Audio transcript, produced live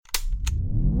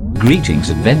Greetings,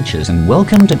 adventures, and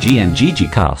welcome to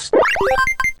GNGG Cast.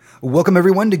 Welcome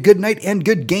everyone to Good Night and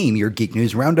Good Game, your Geek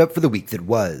News Roundup for the week that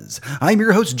was. I'm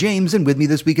your host James, and with me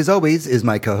this week as always is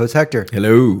my co-host Hector.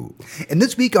 Hello. And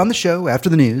this week on the show, after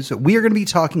the news, we are going to be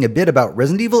talking a bit about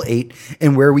Resident Evil 8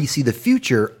 and where we see the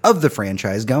future of the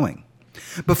franchise going.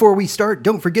 Before we start,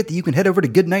 don't forget that you can head over to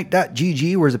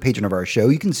goodnight.gg, where as a patron of our show,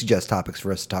 you can suggest topics for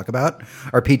us to talk about.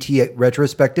 Our PT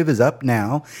retrospective is up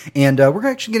now, and we're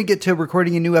actually going to get to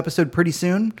recording a new episode pretty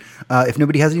soon. If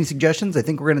nobody has any suggestions, I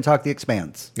think we're going to talk The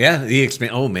Expanse. Yeah, The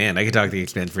Expanse. Oh, man, I could talk The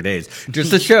Expanse for days.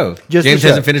 Just the show. Just James the show.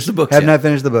 hasn't finished the books Have yet. not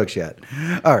finished the books yet.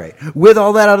 All right. With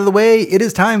all that out of the way, it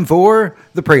is time for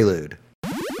The Prelude.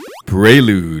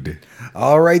 Prelude.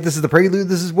 All right, this is The Prelude.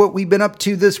 This is what we've been up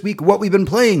to this week, what we've been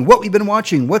playing, what we've been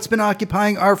watching, what's been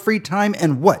occupying our free time,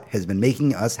 and what has been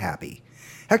making us happy.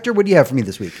 Hector, what do you have for me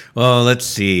this week? Well, let's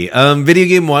see. Video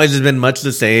game wise has been much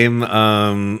the same.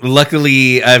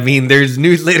 Luckily, I mean, there's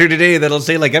news later today that'll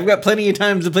say like I've got plenty of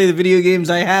time to play the video games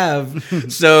I have.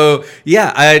 So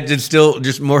yeah, I did still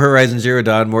just more Horizon Zero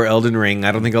Dawn, more Elden Ring.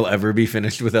 I don't think I'll ever be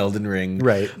finished with Elden Ring.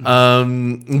 Right.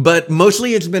 But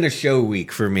mostly it's been a show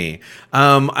week for me.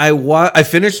 I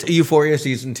finished Euphoria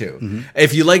season 2. Mm-hmm.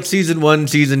 If you like season 1,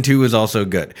 season 2 is also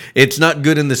good. It's not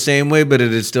good in the same way, but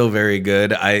it is still very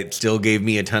good. It still gave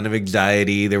me a ton of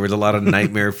anxiety. There was a lot of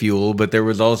nightmare fuel, but there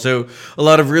was also a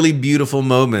lot of really beautiful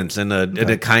moments and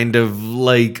a kind of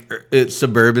like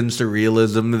suburban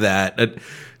surrealism that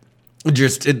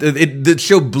the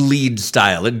show bleeds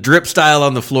style. It drips style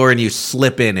on the floor and you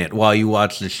slip in it while you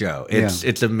watch the show.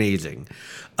 It's amazing.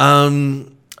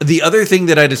 The other thing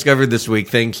that I discovered this week,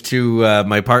 thanks to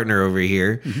my partner over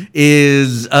here,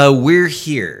 is We're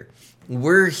Here.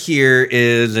 We're Here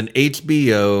is an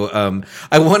HBO,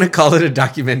 I want to call it a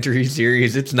documentary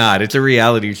series. It's not. It's a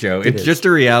reality show. It's just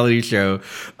a reality show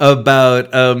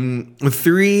about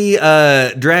 3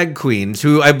 drag queens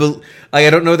who I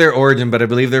don't know their origin, but I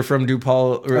believe they're from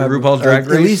RuPaul's Drag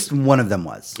Race. At least one of them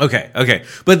was. Okay.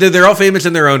 But they're all famous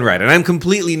in their own right. And I'm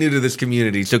completely new to this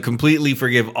community, so completely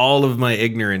forgive all of my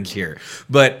ignorance here.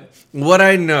 But what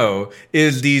I know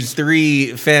is these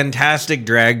 3 fantastic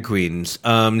drag queens,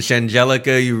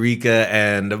 Shangelica, Eureka,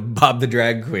 and Bob the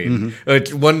Drag Queen.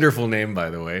 It's a wonderful name, by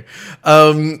the way.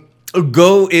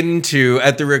 Go into,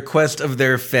 at the request of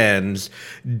their fans,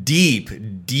 deep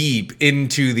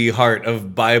into the heart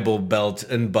of Bible Belt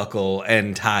and Buckle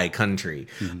and tie country.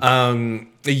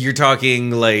 You're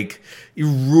talking like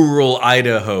rural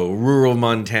Idaho, rural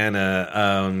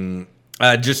Montana,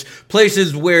 just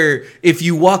places where if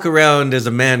you walk around as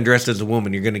a man dressed as a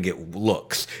woman, you're going to get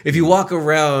looks. If you walk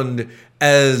around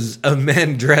as a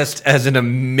man dressed as an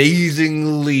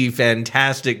amazingly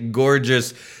fantastic,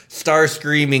 gorgeous,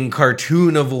 star-screaming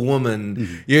cartoon of a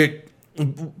woman,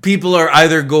 people are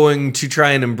either going to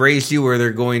try and embrace you or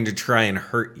they're going to try and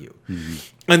hurt you.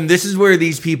 And this is where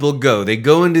these people go. They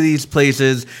go into these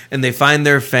places and they find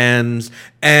their fans,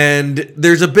 and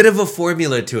there's a bit of a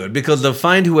formula to it because they'll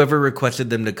find whoever requested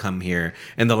them to come here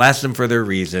and they'll ask them for their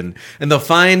reason. And they'll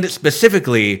find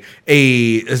specifically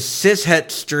a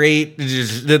cishet straight,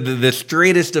 the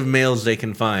straightest of males they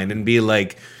can find and be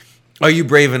like, are you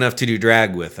brave enough to do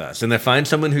drag with us? And they find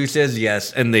someone who says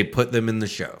yes, and they put them in the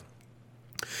show.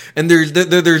 And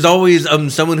there's always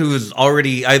someone who is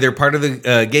already either part of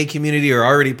the gay community or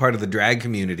already part of the drag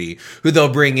community who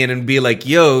they'll bring in and be like,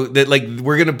 yo, that like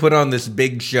we're going to put on this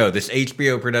big show, this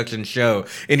HBO production show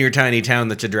in your tiny town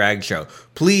that's a drag show.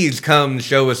 Please come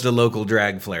show us the local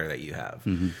drag flair that you have.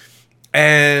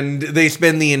 And they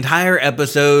spend the entire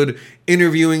episode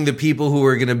interviewing the people who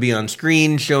are going to be on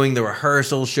screen, showing the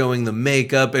rehearsal, showing the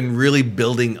makeup, and really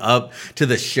building up to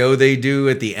the show they do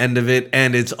at the end of it.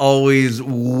 And it's always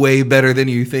way better than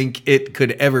you think it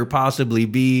could ever possibly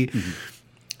be.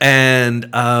 And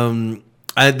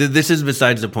this is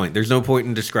besides the point. There's no point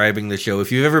in describing the show.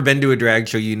 If you've ever been to a drag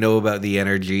show, you know about the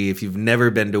energy. If you've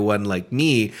never been to one like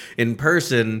me in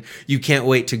person, you can't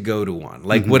wait to go to one.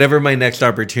 Like whatever my next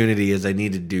opportunity is, I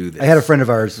need to do this. I had a friend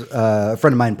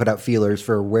of mine put out feelers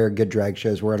for where good drag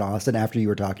shows were in Austin after you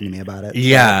were talking to me about it.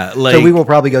 Yeah. So we will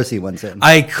probably go see one soon.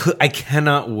 I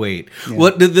cannot wait. Yeah.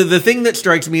 What the thing that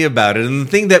strikes me about it, and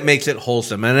the thing that makes it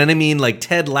wholesome, and I mean like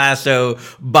Ted Lasso,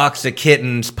 box of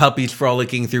kittens, puppies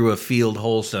frolicking through a field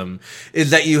wholesome,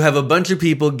 is that you have a bunch of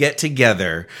people get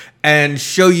together and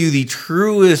show you the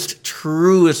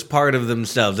truest part of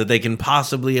themselves that they can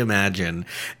possibly imagine,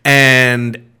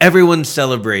 and everyone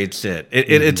celebrates it.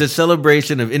 It's a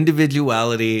celebration of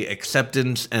individuality,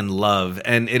 acceptance, and love.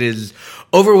 And it is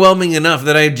overwhelming enough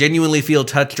that I genuinely feel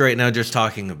touched right now just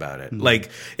talking about it. Like,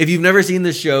 if you've never seen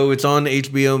this show, it's on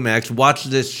HBO Max. Watch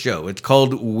this show. It's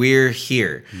called We're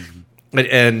Here.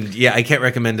 And yeah, I can't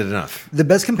recommend it enough. The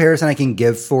best comparison I can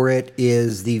give for it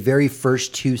is the very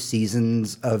first 2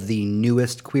 seasons of the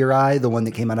newest Queer Eye, the one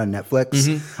that came out on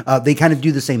Netflix. They kind of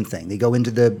do the same thing. They go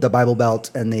into the Bible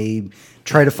Belt and they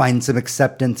try to find some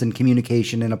acceptance and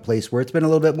communication in a place where it's been a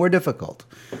little bit more difficult.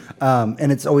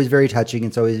 And it's always very touching.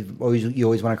 It's always you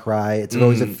always want to cry. It's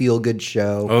always a feel-good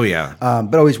show. Oh, yeah.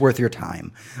 But always worth your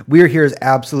time. We're Here is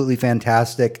absolutely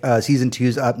fantastic. Season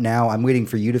 2's up now. I'm waiting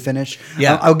for you to finish.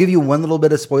 Yeah. I'll give you one little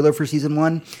bit of spoiler for season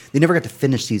 1. They never got to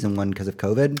finish season 1 because of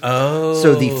COVID. Oh.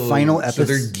 So the final episode...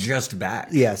 So they're just back.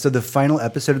 Yeah, so the final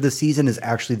episode of the season is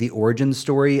actually the origin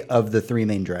story of the 3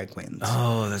 main drag queens.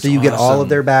 Oh, that's So you get all awesome. of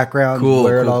their background, Cool,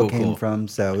 where it cool, all cool, came cool. from.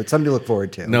 So it's something to look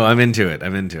forward to. No, I'm into it.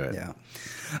 Yeah.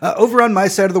 Over on my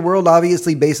side of the world,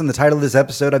 obviously, based on the title of this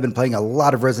episode, I've been playing a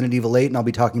lot of Resident Evil 8, and I'll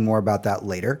be talking more about that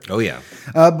later. Oh, yeah.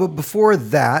 But before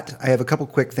that, I have a couple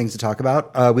quick things to talk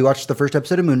about. We watched the first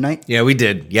episode of Moon Knight. Yeah, we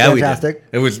did. Yeah, Fantastic. we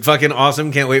did. It was fucking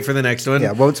awesome. Can't wait for the next one.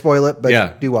 Yeah, won't spoil it, but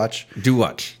Yeah. do watch. Do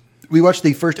watch. We watched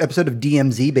the first episode of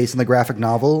DMZ based on the graphic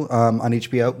novel on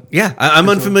HBO. Yeah, I'm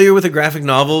unfamiliar with the graphic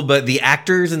novel, but the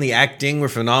actors and the acting were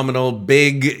phenomenal.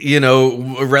 Big,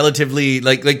 relatively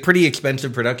like pretty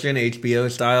expensive production,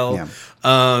 HBO style. Yeah.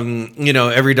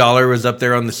 Every dollar was up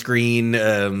there on the screen.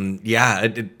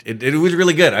 It was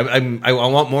really good. I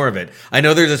want more of it. I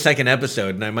know there's a second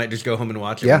episode, and I might just go home and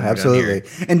watch it. Yeah, when we're done absolutely.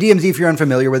 here. And DMZ, if you're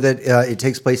unfamiliar with it, it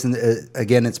takes place in,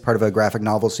 again, it's part of a graphic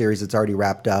novel series that's already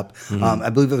wrapped up. I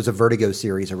believe it was a Vertigo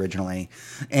series originally.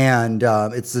 And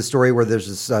it's the story where there's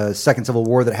this second civil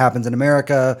war that happens in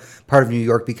America. Part of New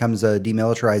York becomes a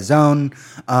demilitarized zone.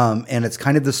 And it's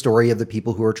kind of the story of the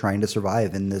people who are trying to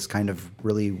survive in this kind of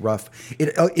really rough...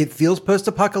 It feels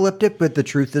post-apocalyptic, but the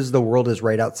truth is the world is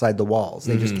right outside the walls.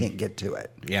 They just can't get to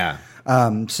it. Yeah.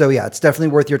 So yeah, it's definitely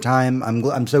worth your time.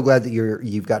 I'm so glad that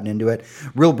you've gotten into it.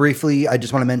 Real briefly, I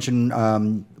just want to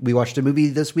mention we watched a movie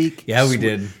this week. Yeah, we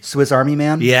did. Swiss Army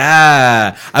Man.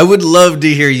 Yeah. I would love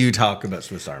to hear you talk about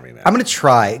Swiss Army Man. I'm going to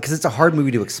try because it's a hard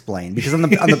movie to explain. Because on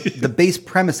the base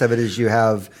premise of it is you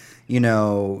have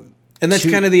And that's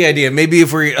kind of the idea. Maybe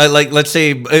if we're let's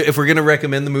say if we're gonna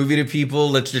recommend the movie to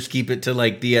people, let's just keep it to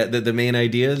like the main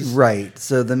ideas. Right.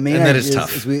 So the main And that ideas is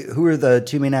tough. who are the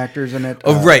 2 main actors in it?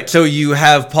 Right. So you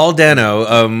have Paul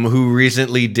Dano, who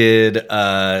recently did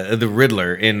the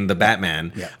Riddler in the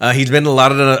Batman. Yeah. He's been in a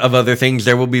lot of other things.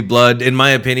 There Will Be Blood. In my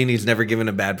opinion, he's never given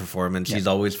a bad performance. Yeah. He's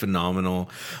always phenomenal.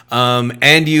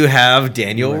 And you have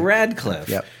Daniel Radcliffe.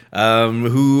 Yep.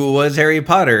 Who was Harry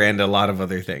Potter and a lot of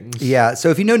other things. Yeah, so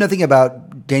if you know nothing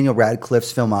about Daniel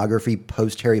Radcliffe's filmography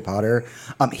post Harry Potter,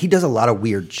 he does a lot of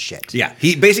weird shit. Yeah,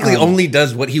 he basically only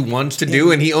does what he wants to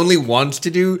do, and he only wants to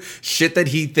do shit that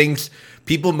he thinks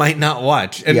people might not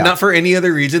watch, and Yeah. not for any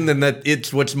other reason than that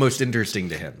it's what's most interesting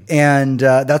to him. And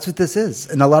that's what this is.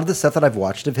 And a lot of the stuff that I've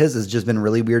watched of his has just been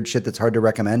really weird shit that's hard to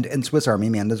recommend. And Swiss Army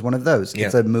Man is one of those. Yeah.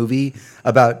 It's a movie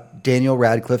about Daniel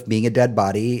Radcliffe being a dead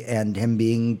body and him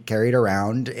being carried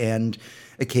around. And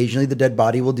occasionally the dead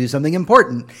body will do something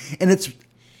important. And it's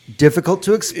difficult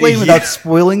to explain without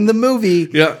spoiling the movie.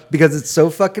 Yeah. Because it's so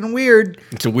fucking weird.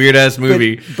 It's a weird ass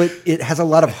movie. But it has a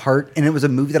lot of heart. And it was a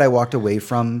movie that I walked away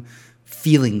from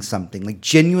feeling something, like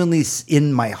genuinely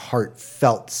in my heart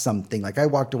felt something. Like I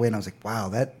walked away and I was like, wow,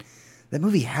 that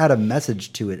movie had a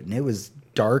message to it, and it was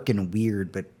dark and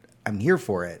weird, but I'm here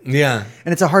for it. Yeah.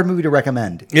 And it's a hard movie to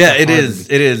recommend. Yeah, it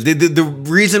is. It is. The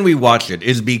reason we watch it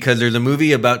is because there's a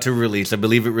movie about to release. I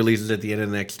believe it releases at the end of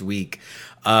next week.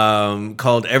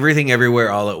 Called Everything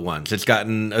Everywhere All at Once. It's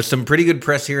gotten some pretty good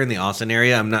press here in the Austin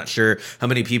area. I'm not sure how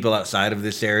many people outside of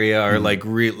this area are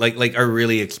are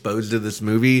really exposed to this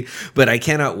movie, but I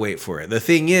cannot wait for it. The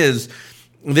thing is,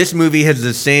 this movie has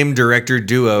the same director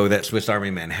duo that Swiss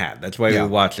Army Man had. That's why we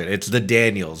watch it. It's the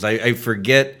Daniels. I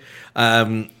forget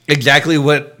exactly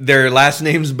what their last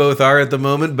names both are at the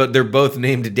moment, but they're both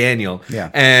named Daniel. Yeah.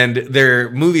 And their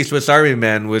movie Swiss Army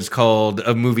Man was called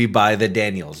a movie by the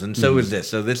Daniels, and so is this.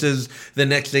 So this is the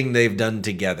next thing they've done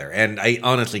together, and I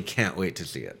honestly can't wait to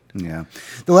see it. Yeah.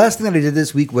 The last thing that I did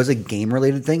this week was a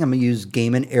game-related thing. I'm going to use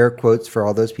game in air quotes for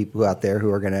all those people out there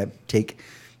who are going to take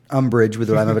umbrage with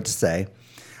what I'm about to say.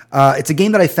 It's a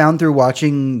game that I found through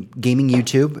watching gaming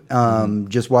YouTube,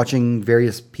 just watching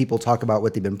various people talk about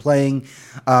what they've been playing.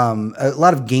 A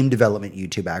lot of game development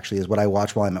YouTube, actually, is what I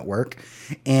watch while I'm at work.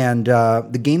 And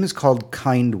the game is called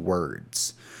Kind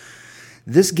Words.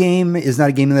 This game is not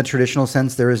a game in the traditional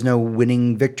sense. There is no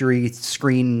winning victory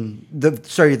screen. The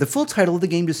full title of the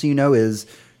game, just so you know, is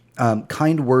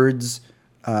Kind Words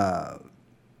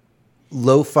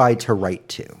Lo-Fi to Write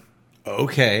To.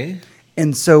 Okay.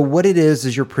 And so what it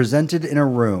is you're presented in a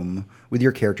room with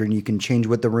your character, and you can change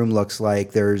what the room looks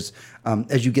like. There's,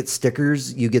 as you get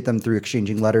stickers, you get them through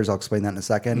exchanging letters. I'll explain that in a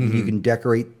second. Mm-hmm. You can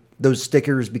decorate. Those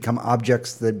stickers become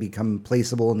objects that become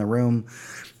placeable in the room.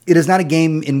 It is not a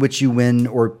game in which you win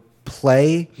or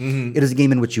play. Mm-hmm. It is a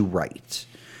game in which you write.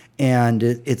 And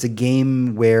it's a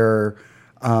game where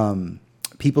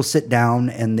people sit down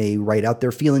and they write out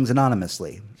their feelings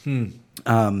anonymously.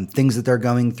 Things that they're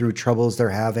going through, troubles they're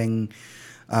having,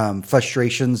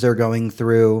 frustrations they're going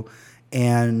through.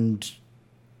 And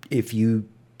if you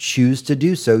choose to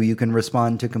do so, you can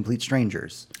respond to complete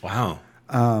strangers. Wow.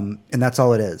 And that's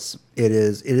all it is. It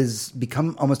is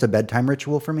become almost a bedtime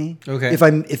ritual for me. Okay. If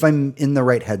I'm in the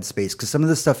right headspace, because some of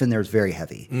the stuff in there is very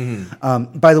heavy.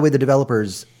 By the way, the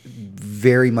developers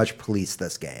very much police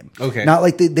this game. Okay. Not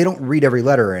like they don't read every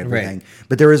letter or everything, Right.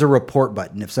 but there is a report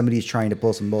button. If somebody's trying to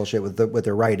pull some bullshit with what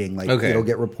they're writing, like Okay. it'll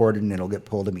get reported and it'll get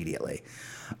pulled immediately.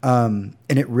 And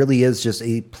it really is just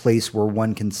a place where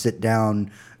one can sit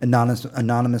down,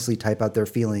 anonymously type out their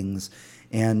feelings,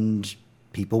 and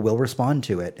people will respond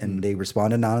to it, and they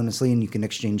respond anonymously, and you can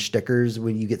exchange stickers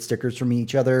when you get stickers from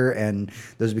each other, and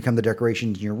those become the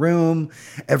decorations in your room.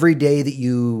 Every day that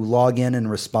you log in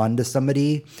and respond to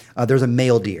somebody, there's a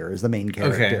mail deer is the main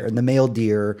character, Okay. and the mail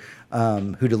deer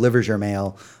who delivers your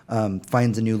mail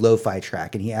finds a new lo-fi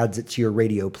track, and he adds it to your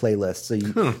radio playlist.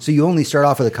 So you only start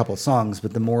off with a couple songs,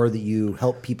 but the more that you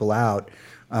help people out,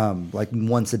 like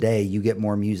once a day, you get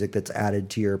more music that's added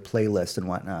to your playlist and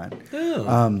whatnot.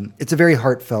 Oh. It's a very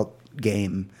heartfelt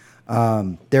game.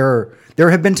 There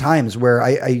have been times where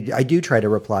I do try to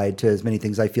reply to as many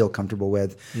things I feel comfortable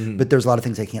with, but there's a lot of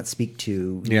things I can't speak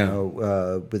to, Yeah.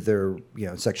 with their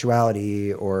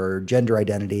sexuality or gender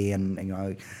identity, and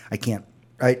I can't.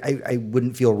 I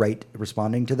wouldn't feel right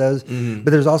responding to those.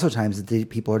 But there's also times that the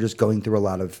people are just going through a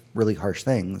lot of really harsh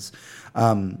things.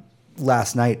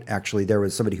 Last night, actually, there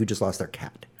was somebody who just lost their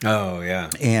cat. Oh, yeah.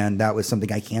 And that was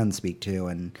something I can speak to.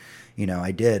 And,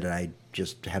 I did. And I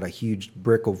just had a huge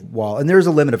brick of wall. And there's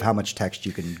a limit of how much text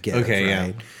you can give. Okay,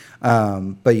 right?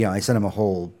 But, I sent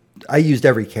him I used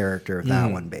every character of that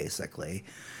one, basically.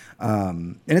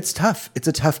 And it's tough. It's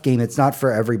a tough game. It's not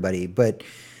for everybody. But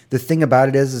the thing about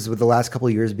it is with the last couple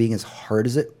of years being as hard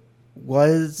as it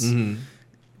was,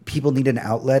 people need an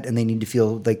outlet, and they need to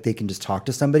feel like they can just talk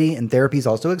to somebody. And therapy is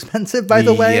also expensive, by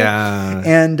the way. Yeah.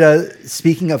 And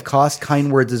speaking of cost,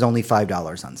 Kind Words is only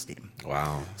 $5 on Steam.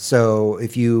 Wow. So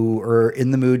if you are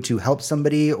in the mood to help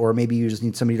somebody, or maybe you just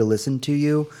need somebody to listen to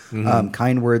you,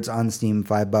 Kind Words on Steam,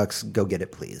 $5. Go get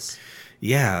it, please.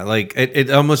 Yeah, like it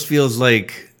almost feels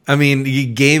like, I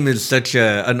mean, game is such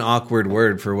an awkward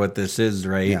word for what this is,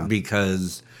 right? Yeah.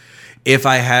 Because if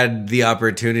I had the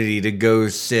opportunity to go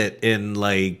sit in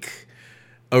like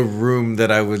a room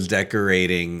that I was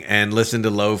decorating and listen to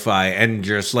lo-fi and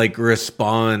just like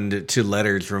respond to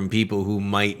letters from people who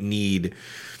might need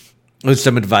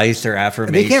some advice or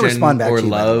affirmation, They can't respond back or to you,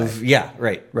 by the love. way. Yeah,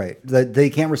 right. Right.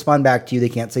 They can't respond back to you. They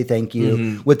can't say thank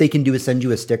you. What they can do is send you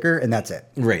a sticker, and that's it.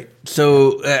 Right.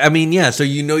 So, I mean, yeah, so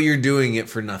you're doing it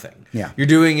for nothing. Yeah. You're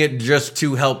doing it just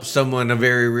to help someone, a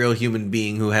very real human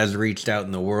being who has reached out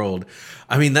in the world.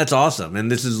 I mean, that's awesome.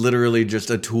 And this is literally just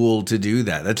a tool to do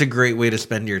that. That's a great way to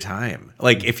spend your time.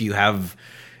 Like if you have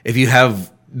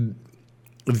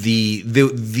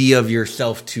the of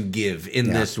yourself to give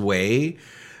in this way,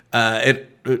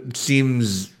 it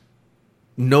seems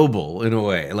noble in a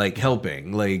way, like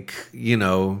helping, like,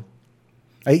 Like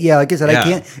I said, Yeah, I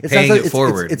can't. It's paying not, it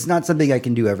forward. It's not something I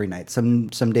can do every night. Some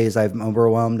days I'm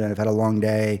overwhelmed and I've had a long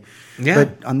day. Yeah.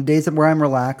 But on the days where I'm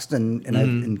relaxed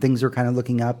and things are kind of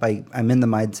looking up, I'm in the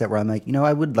mindset where I'm like,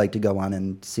 I would like to go on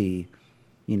and see,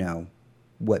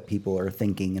 what people are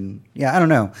thinking. And I don't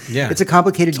know. Yeah. It's a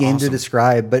complicated game to awesome.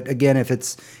 describe. But again, if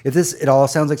it all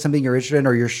sounds like something you're interested in,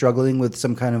 or you're struggling with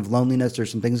some kind of loneliness or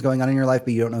some things going on in your life,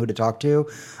 but you don't know who to talk to,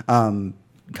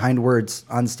 Kind Words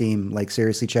on Steam, like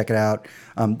seriously check it out.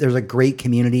 There's a great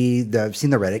community. I've seen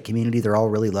the Reddit community. They're all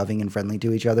really loving and friendly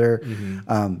to each other.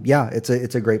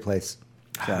 It's a great place.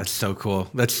 So. That's so cool.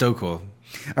 That's so cool.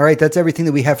 All right, that's everything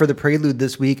that we have for the prelude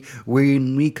this week.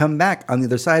 When we come back on the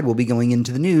other side, we'll be going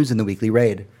into the news and the weekly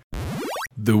raid.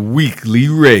 The weekly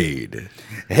raid.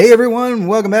 Hey everyone,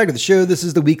 welcome back to the show. This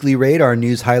is the weekly raid, our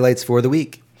news highlights for the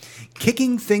week.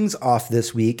 Kicking things off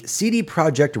this week, CD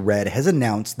Projekt Red has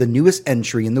announced the newest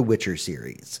entry in the Witcher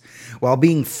series. While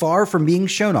being far from being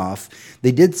shown off,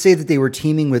 they did say that they were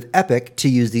teaming with Epic to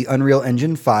use the Unreal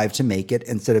Engine 5 to make it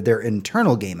instead of their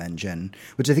internal game engine,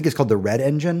 which I think is called the Red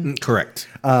Engine. Correct.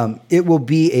 It will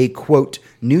be a, quote,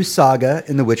 new saga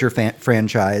in the Witcher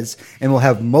franchise and will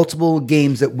have multiple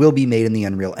games that will be made in the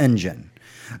Unreal Engine.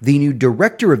 The new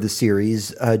director of the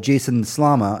series, Jason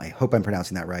Slama, I hope I'm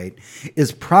pronouncing that right,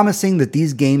 is promising that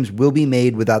these games will be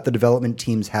made without the development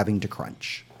teams having to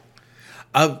crunch.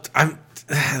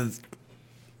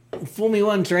 Fool me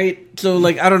once, right? So,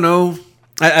 like, I don't know.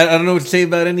 I don't know what to say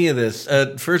about any of this.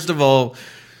 First of all,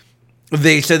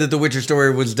 they said that The Witcher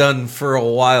story was done for a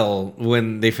while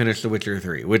when they finished The Witcher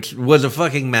 3, which was a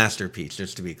fucking masterpiece,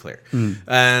 just to be clear.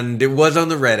 And it was on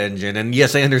the Red Engine. And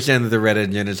yes, I understand that the Red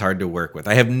Engine is hard to work with.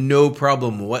 I have no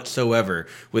problem whatsoever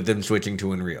with them switching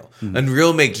to Unreal.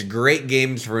 Unreal makes great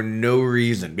games for no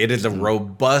reason. It is a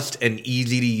robust and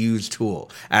easy-to-use tool.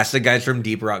 Ask the guys from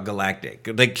Deep Rock Galactic.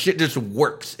 Like, shit just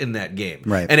works in that game.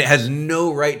 Right. And it has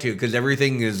no right to, because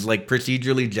everything is, like,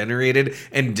 procedurally generated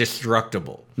and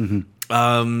destructible.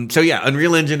 So yeah,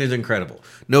 Unreal Engine is incredible.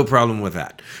 No problem with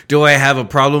that. Do I have a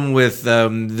problem with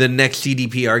the next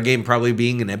CDPR game probably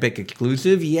being an Epic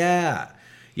exclusive? Yeah,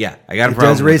 I got a problem. It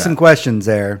does raise some questions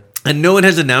there. And no one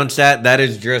has announced that. That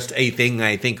is just a thing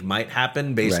I think might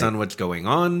happen based on what's going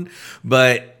on.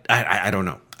 But I don't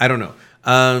know.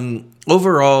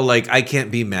 Overall, like, I can't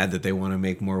be mad that they want to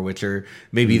make more Witcher.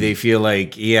 Maybe they feel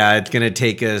like, yeah, it's going to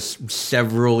take us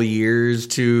several years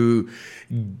to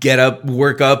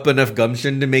work up enough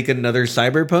gumption to make another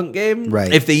Cyberpunk game.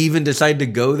 Right. If they even decide to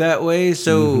go that way.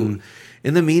 So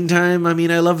in the meantime, I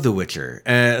mean, I love The Witcher.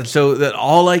 So that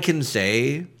all I can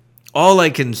say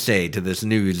to this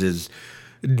news is,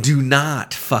 do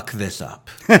not fuck this up.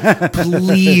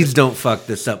 Please don't fuck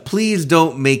this up. Please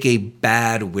don't make a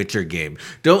bad Witcher game.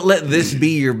 Don't let this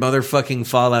be your motherfucking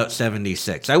Fallout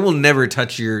 76. I will never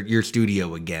touch your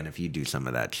studio again if you do some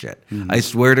of that shit. I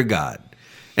swear to God.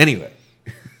 Anyway.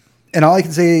 And all I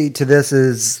can say to this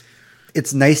is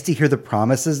it's nice to hear the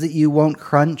promises that you won't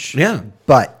crunch. Yeah.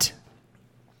 But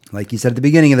like you said at the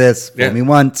beginning of this, fool me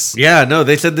once. Yeah, no,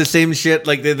 they said the same shit.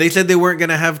 Like they said they weren't going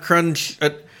to have crunch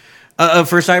for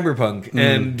Cyberpunk.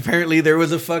 And apparently there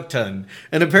was a fuck ton.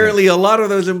 And apparently a lot of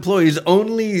those employees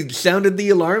only sounded the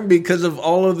alarm because of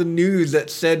all of the news that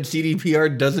said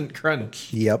CDPR doesn't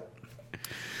crunch. Yep.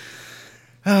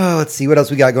 Oh, let's see what else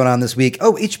we got going on this week.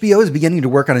 Oh, HBO is beginning to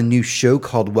work on a new show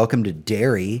called Welcome to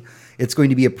Derry. It's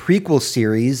going to be a prequel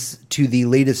series to the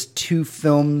latest 2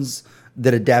 films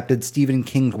that adapted Stephen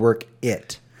King's work,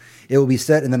 It. It will be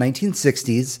set in the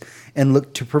 1960s and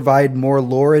look to provide more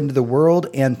lore into the world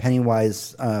and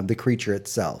Pennywise, the creature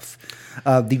itself.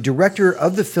 The director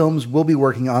of the films will be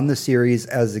working on the series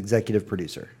as executive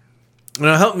producer.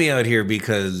 Now, help me out here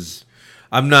because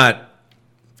I'm not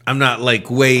like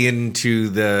way into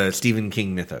the Stephen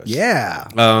King mythos. Yeah.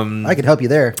 I could help you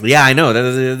there. Yeah, I know.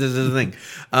 This is the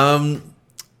thing.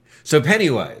 So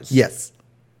Pennywise. Yes.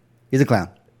 He's a clown,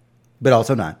 but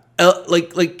also not.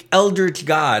 Like Eldritch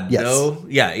God, yes. No?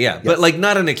 Yeah. Yes. But like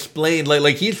not unexplained,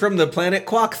 like he's from the planet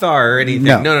Quackthar or anything.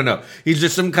 No. No. He's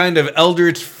just some kind of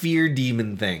eldritch fear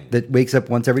demon thing. That wakes up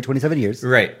once every 27 years.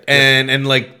 Right. And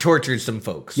like tortures some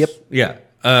folks. Yep. Yeah.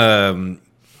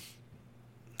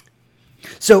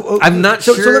 So I'm not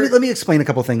sure. sure. So let me explain a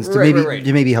couple things to Right.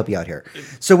 maybe help you out here.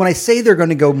 So when I say they're going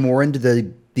to go more into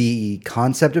the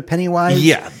concept of Pennywise,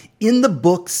 in the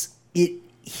books,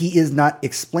 he is not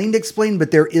explained,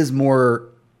 but there is more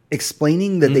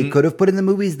explaining that they could have put in the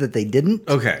movies that they didn't.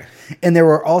 Okay. And there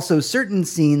were also certain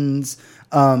scenes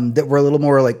that were a little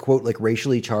more like, quote, like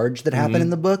racially charged that happen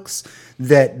in the books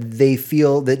that they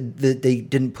feel that they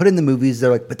didn't put in the movies.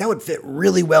 They're like, but that would fit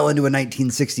really well into a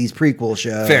 1960s prequel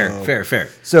show. Fair.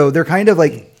 So they're kind of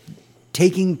like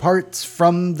taking parts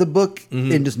from the book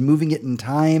and just moving it in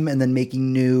time and then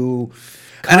making new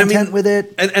content with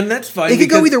it. And that's fine. It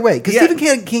could go either way because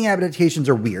Stephen King adaptations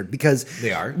are weird because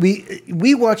they are.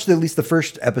 We watched at least the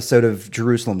first episode of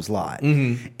Jerusalem's Lot,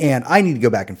 and I need to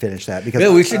go back and finish that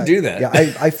because we should do that.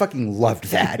 Yeah, I fucking loved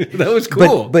that. That was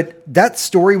cool. But that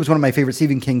story was one of my favorite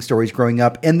Stephen King stories growing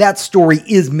up, and that story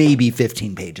is maybe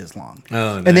 15 pages long.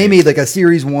 Oh, nice. And they made like a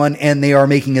series 1, and they are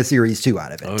making a series 2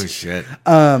 out of it. Oh shit.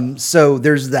 So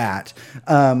there's that.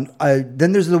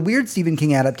 Then there's the weird Stephen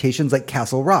King adaptations like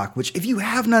Castle Rock, which if you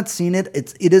have not seen it.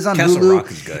 It is on Castle Hulu.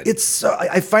 Rock is good. It's so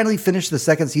I finally finished the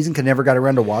second season because I never got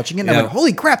around to watching it. And I Yeah. went,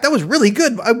 holy crap, that was really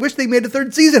good. I wish they made a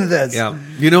third season of this. Yeah,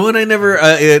 you know what? I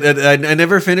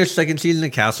never finished second season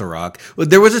of Castle Rock. Well,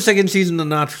 there was a second season of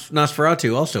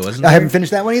Nosferatu also, wasn't there? I haven't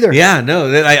finished that one either. Yeah,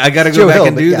 no, I got to Joe go back Hill,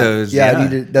 and but do yeah. those. Yeah, I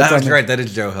need to- that's that's on- right. That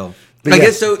is Joe Hill. But I yeah.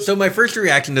 guess so. So my first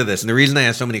reaction to this, and the reason I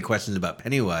have so many questions about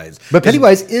Pennywise, But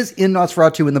Pennywise is in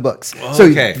Nosferatu in the books. Oh, So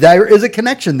okay. there is a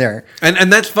connection there.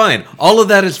 and that's fine. All of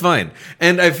that is fine.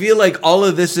 And I feel like all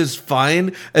of this is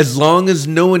fine as long as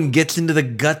no one gets into the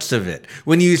guts of it.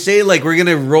 When you say like we're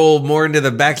gonna roll more into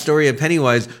the backstory of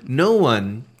Pennywise, no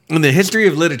one in the history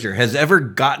of literature has ever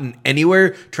gotten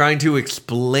anywhere trying to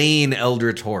explain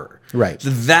Eldritch horror. Right. So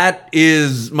that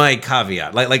is my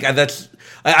caveat. Like that's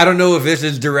I don't know if this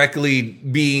is directly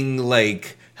being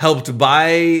like helped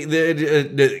by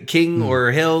the King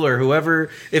or Hill or whoever.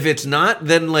 If it's not,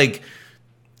 then like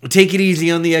take it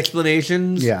easy on the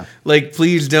explanations. Yeah. Like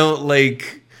please don't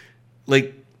like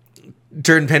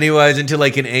turn Pennywise into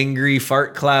like an angry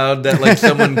fart cloud that like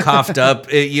someone coughed up,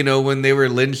 when they were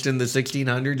lynched in the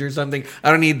 1600s or something.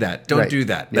 I don't need that. Don't Right. do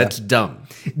that. Yeah. That's dumb.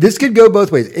 This could go both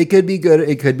ways. It could be good.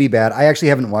 It could be bad. I actually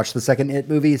haven't watched the second It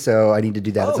movie, so I need to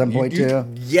do that at some point too.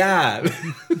 Yeah.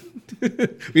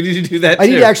 We need to do that I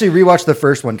too. need to actually rewatch the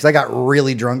first one because I got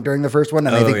really drunk during the first one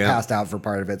and I Oh, think yeah. passed out for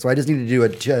part of it. So I just need to do a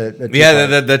Yeah,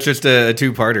 two-part. that's just a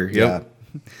two-parter. Yep.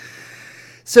 Yeah.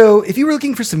 So if you were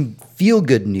looking for some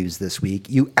feel-good news this week,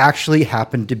 you actually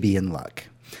happened to be in luck.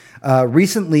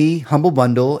 Recently, Humble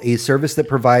Bundle, a service that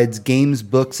provides games,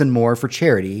 books, and more for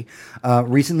charity,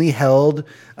 recently held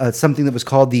something that was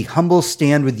called the Humble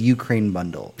Stand with Ukraine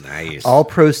Bundle. Nice. All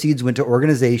proceeds went to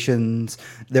organizations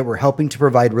that were helping to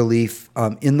provide relief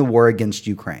in the war against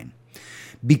Ukraine.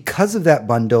 Because of that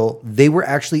bundle, they were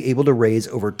actually able to raise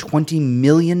over $20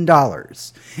 million.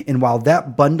 And while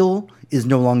that bundle is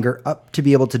no longer up to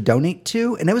be able to donate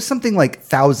to, and it was something like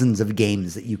thousands of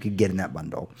games that you could get in that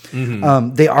bundle,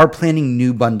 they are planning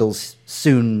new bundles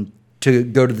soon to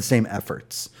go to the same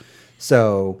efforts.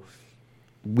 So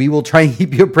we will try and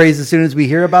keep you appraised as soon as we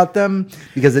hear about them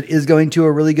because it is going to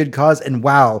a really good cause. And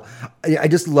wow, I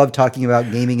just love talking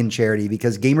about gaming and charity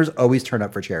because gamers always turn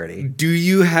up for charity. Do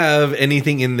you have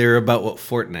anything in there about what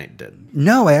Fortnite did?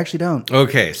 No, I actually don't.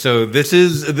 Okay, so this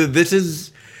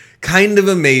is kind of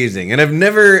amazing, and I've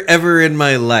never ever in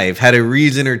my life had a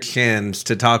reason or chance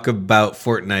to talk about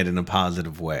Fortnite in a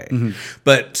positive way.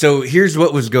 But so here's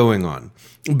what was going on.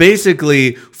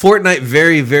 Basically, Fortnite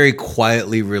very, very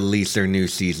quietly released their new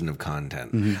season of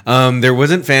content. There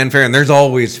wasn't fanfare, and there's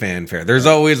always fanfare. There's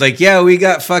always like, yeah, we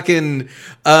got fucking,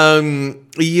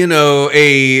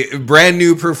 a brand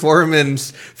new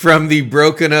performance from the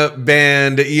broken up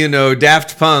band,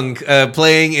 Daft Punk,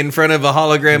 playing in front of a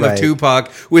hologram Right. of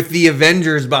Tupac with the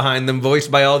Avengers behind them,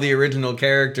 voiced by all the original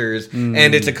characters.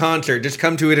 And it's a concert. Just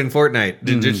come to it in Fortnite.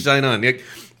 Just sign on.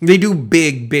 They do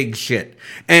big shit.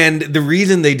 And the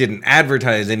reason they didn't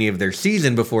advertise any of their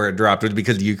season before it dropped was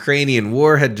because the Ukrainian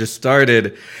war had just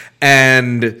started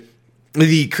and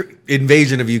the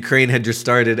invasion of Ukraine had just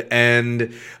started,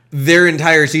 and their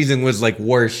entire season was like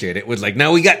war shit. It was like,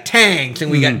 now we got tanks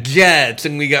and we got jets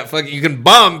and we got fucking, you can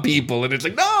bomb people. And it's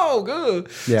like, no, good.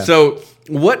 Yeah. So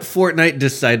what Fortnite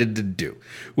decided to do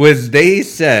was they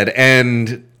said,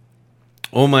 and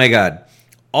oh my God,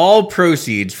 all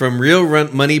proceeds from real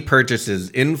money purchases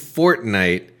in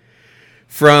Fortnite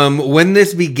from when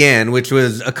this began, which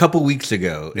was a couple weeks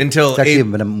ago, until It's actually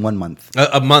been 1 month.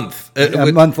 a month.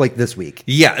 A month like this week.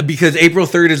 Yeah, because April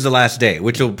 3rd is the last day,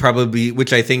 which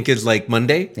I think is like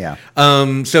Monday. Yeah.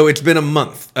 So it's been a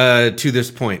month to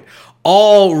this point.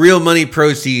 All real money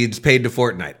proceeds paid to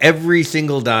Fortnite, every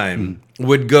single dime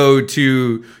would go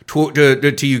to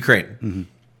Ukraine.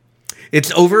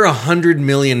 It's over $100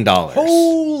 million.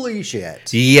 Holy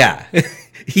shit. Yeah.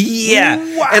 Yeah.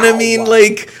 Wow. And I mean,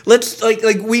 like, let's like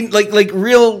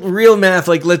real math.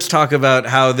 Like, let's talk about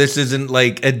how this isn't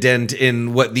like a dent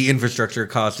in what the infrastructure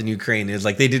cost in Ukraine is.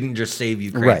 Like, they didn't just save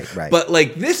Ukraine. Right. But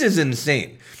like, this is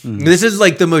insane. This is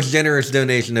like the most generous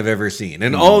donation I've ever seen.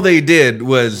 And all they did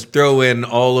was throw in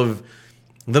all of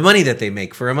the money that they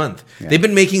make for a month. Yeah. They've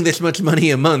been making this much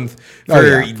money a month for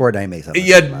Fortnite makes that much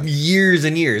yeah, money. years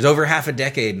and years, over half a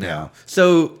decade now. Yeah.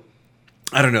 So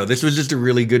I don't know. This was just a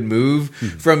really good move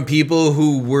from people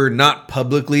who were not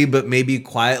publicly, but maybe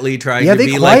quietly trying Yeah, to they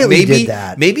be like, quietly maybe did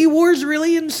that. maybe war's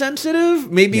really insensitive.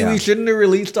 Maybe Yeah. we shouldn't have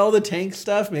released all the tank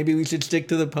stuff. Maybe we should stick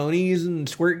to the ponies and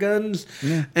squirt guns.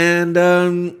 Yeah.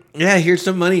 And here's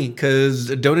some money because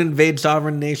don't invade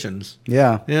sovereign nations.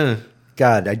 Yeah. Yeah.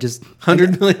 God, I just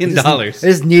 $100 million. I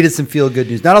just needed some feel good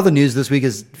news. Not all the news this week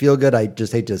is feel good. I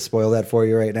just hate to spoil that for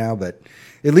you right now, but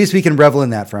at least we can revel in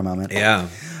that for a moment. Yeah.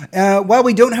 While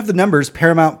we don't have the numbers,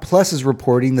 Paramount Plus is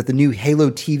reporting that the new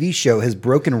Halo TV show has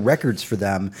broken records for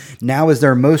them. Now is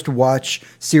their most watched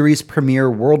series premiere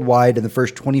worldwide in the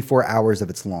first 24 hours of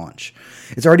its launch.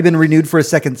 It's already been renewed for a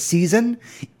second season,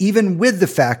 even with the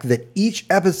fact that each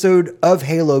episode of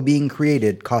Halo being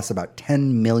created costs about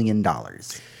 $10 million.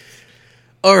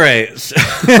 All right. So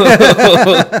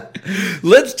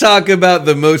let's talk about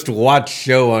the most watched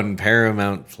show on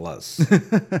Paramount Plus.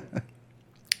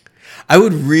 I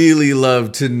would really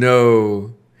love to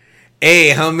know, A,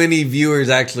 how many viewers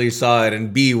actually saw it,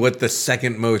 and B, what the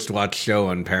second most watched show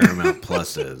on Paramount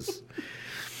Plus is.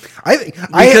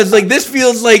 Because this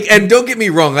feels like, and don't get me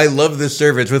wrong, I love this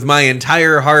service with my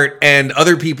entire heart and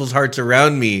other people's hearts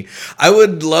around me. I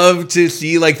would love to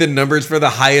see the numbers for the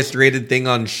highest rated thing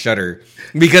on Shudder.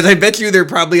 Because I bet you they're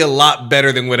probably a lot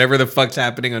better than whatever the fuck's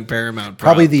happening on Paramount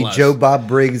Probably the Plus. Joe Bob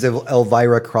Briggs of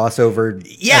Elvira crossover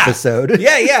episode.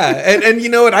 Yeah. And you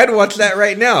know what? I'd watch that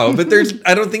right now. But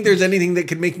I don't think there's anything that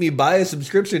could make me buy a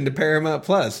subscription to Paramount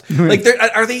Plus.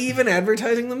 Are they even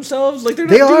advertising themselves? They're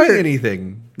not doing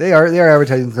anything. They are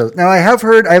advertising themselves. Now, I have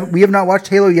heard, we have not watched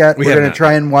Halo yet. We're going to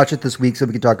try and watch it this week so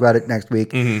we can talk about it next week.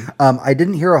 Mm-hmm. I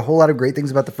didn't hear a whole lot of great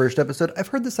things about the first episode. I've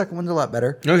heard the second one's a lot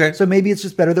better. Okay. So maybe it's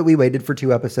just better that we waited for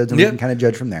 2 episodes and we can kind of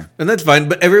judge from there. And that's fine.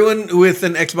 But everyone with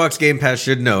an Xbox Game Pass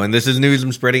should know, and this is news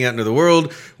I'm spreading out into the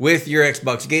world, with your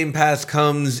Xbox Game Pass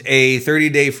comes a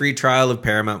 30-day free trial of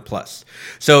Paramount Plus.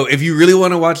 So if you really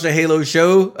want to watch the Halo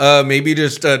show, maybe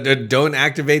just don't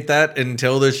activate that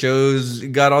until the show's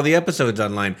got all the episodes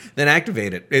online. Then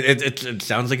activate it. It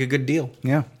sounds like a good deal.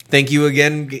 Yeah. Thank you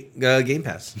again, Game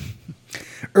Pass.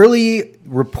 Early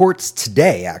reports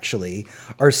today, actually,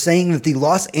 are saying that the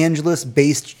Los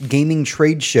Angeles-based gaming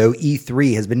trade show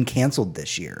E3 has been canceled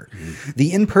this year. Mm-hmm.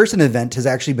 The in-person event has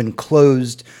actually been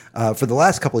closed for the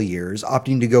last couple of years,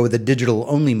 opting to go with a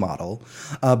digital-only model.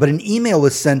 But an email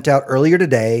was sent out earlier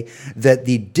today that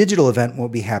the digital event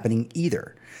won't be happening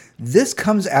either. This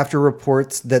comes after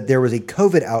reports that there was a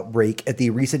COVID outbreak at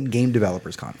the recent Game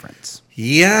Developers Conference.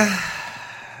 Yeah.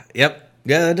 Yep.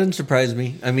 Yeah, that doesn't surprise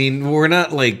me. I mean, we're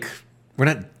not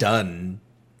done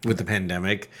with the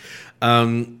pandemic.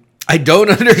 I don't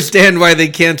understand why they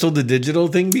canceled the digital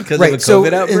thing because of a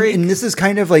COVID outbreak. And this is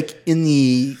kind of in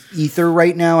the ether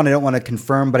right now, and I don't want to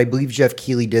confirm, but I believe Jeff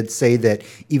Keighley did say that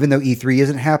even though E3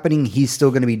 isn't happening, he's still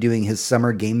going to be doing his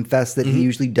summer game fest that he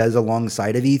usually does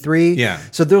alongside of E3. Yeah.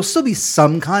 So there'll still be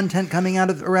some content coming out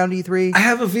of around E3. I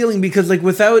have a feeling because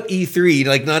without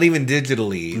E3, not even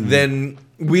digitally, then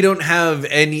we don't have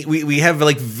any. We have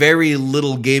very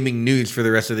little gaming news for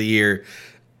the rest of the year.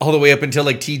 All the way up until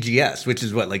TGS, which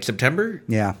is what, September?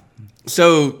 Yeah.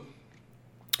 So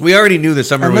we already knew the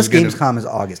summer Unless was going to... Gamescom is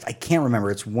August. I can't remember.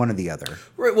 It's one or the other.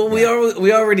 Right. Well,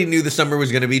 we already knew the summer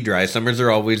was going to be dry. Summers are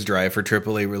always dry for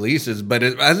AAA releases. But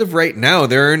as of right now,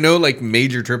 there are no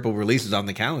major AAA releases on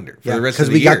the calendar for the rest of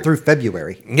the year. Because we got through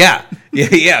February.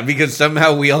 Yeah. Because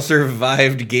somehow we all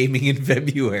survived gaming in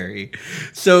February.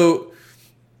 So...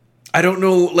 I don't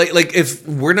know, if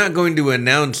we're not going to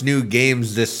announce new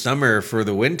games this summer for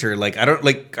the winter,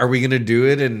 are we going to do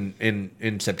it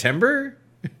in September?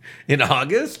 In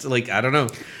August? I don't know.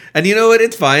 And you know what?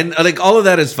 It's fine. All of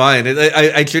that is fine.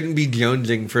 I shouldn't be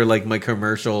jonesing for, my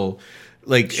commercial,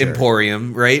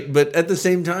 emporium, right? But at the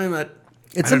same time, I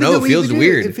don't know. It feels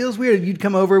weird. It feels weird. You'd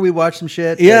come over, we'd watch some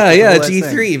shit. Yeah. It's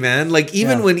E3, man.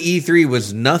 Even when E3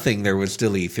 was nothing, there was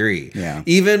still E3. Yeah.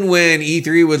 Even when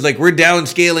E3 was we're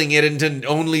downscaling it into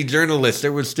only journalists,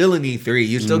 there was still an E3.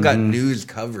 You still got news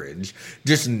coverage.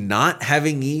 Just not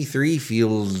having E3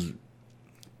 feels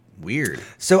weird.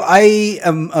 So I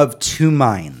am of 2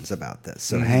 minds about this.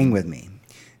 So hang with me.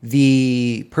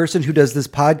 The person who does this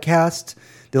podcast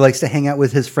that likes to hang out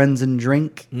with his friends and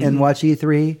drink and watch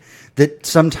E3, that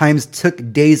sometimes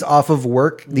took days off of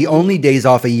work, the only days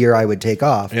off a year I would take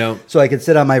off, so I could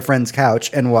sit on my friend's couch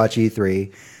and watch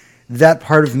E3. That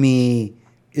part of me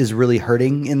is really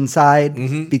hurting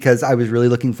inside because I was really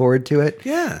looking forward to it.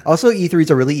 Yeah. Also, E3 is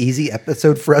a really easy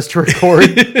episode for us to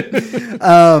record.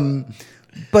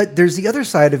 But there's the other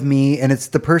side of me, and it's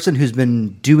the person who's been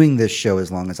doing this show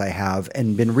as long as I have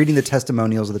and been reading the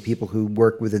testimonials of the people who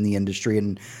work within the industry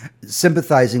and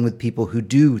sympathizing with people who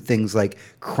do things like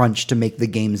crunch to make the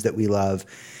games that we love,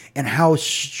 and how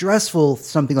stressful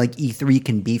something like E3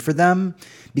 can be for them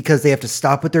because they have to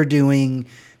stop what they're doing,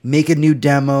 make a new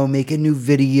demo, make a new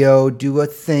video, do a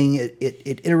thing.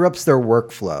 It interrupts their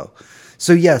workflow.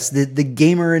 So yes, the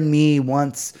gamer in me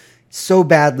wants so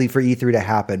badly for E3 to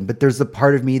happen, but there's the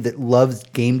part of me that loves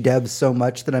game devs so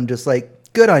much that I'm just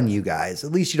like, good on you guys.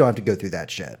 At least you don't have to go through that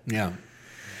shit. Yeah.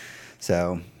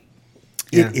 So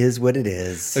Yeah. it is what it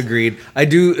is. Agreed. I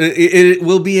do. It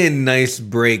will be a nice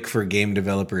break for game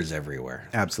developers everywhere.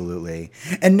 Absolutely.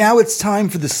 And now it's time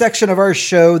for the section of our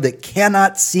show that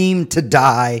cannot seem to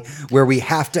die, where we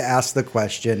have to ask the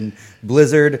question,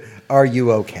 Blizzard, are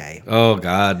you okay? Oh,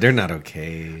 God. They're not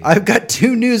okay. I've got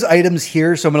 2 news items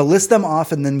here, so I'm going to list them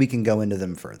off and then we can go into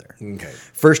them further. Okay.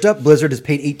 First up, Blizzard has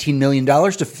paid $18 million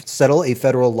to settle a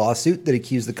federal lawsuit that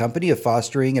accused the company of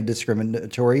fostering a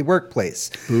discriminatory workplace.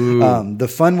 The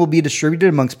fund will be distributed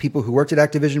amongst people who worked at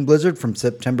Activision Blizzard from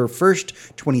September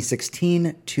 1st,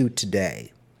 2016 to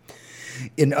today.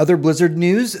 In other Blizzard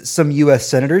news, some U.S.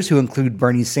 senators, who include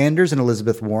Bernie Sanders and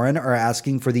Elizabeth Warren, are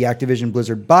asking for the Activision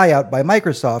Blizzard buyout by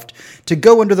Microsoft to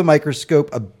go under the microscope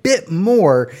a bit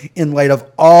more in light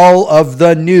of all of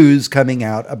the news coming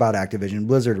out about Activision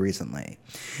Blizzard recently.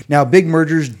 Now, big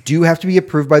mergers do have to be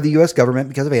approved by the U.S. government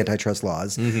because of antitrust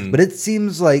laws, but it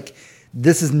seems like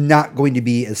this is not going to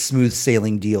be a smooth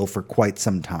sailing deal for quite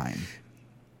some time.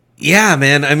 Yeah,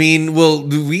 man. I mean, well,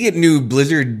 we get new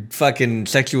Blizzard fucking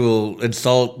sexual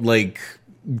assault, like,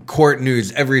 court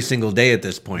news every single day at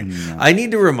this point. I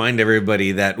need to remind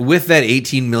everybody that with that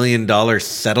 $18 million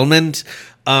settlement,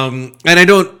 and I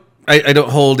don't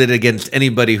hold it against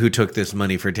anybody who took this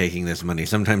money for taking this money.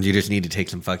 Sometimes you just need to take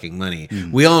some fucking money.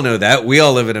 We all know that. We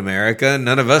all live in America.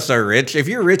 None of us are rich. If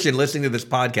you're rich and listening to this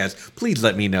podcast, please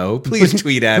let me know. Please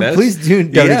tweet at us. Please do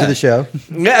donate to the show.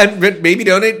 Yeah, and maybe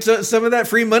donate some of that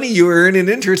free money you earn in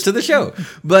interest to the show.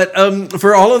 But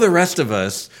for all of the rest of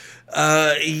us,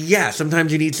 yeah,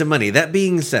 sometimes you need some money. That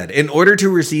being said, in order to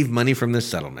receive money from this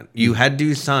settlement, you had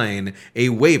to sign a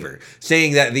waiver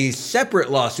saying that the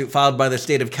separate lawsuit filed by the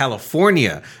state of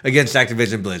California against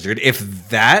Activision Blizzard, if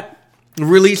that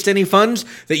released any funds,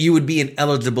 that you would be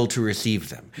ineligible to receive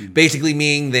them. Basically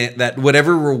meaning that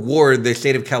whatever reward the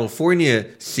state of California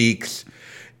seeks,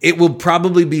 it will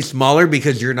probably be smaller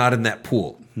because you're not in that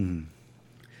pool.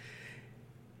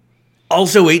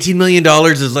 Also, $18 million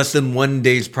is less than 1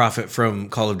 day's profit from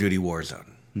Call of Duty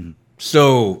Warzone.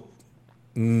 So,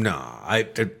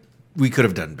 we could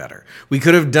have done better. We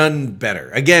could have done better.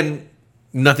 Again,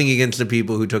 nothing against the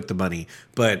people who took the money,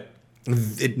 but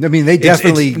they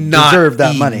definitely deserve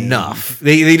that money. Enough.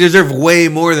 They deserve way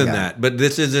more than that. But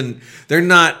this isn't. They're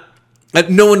not.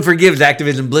 No one forgives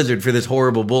Activision Blizzard for this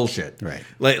horrible bullshit. Right.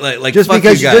 Like just fuck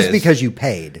because you guys. just because you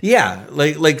paid. Yeah.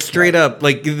 Like straight up.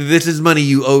 Like, this is money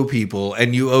you owe people,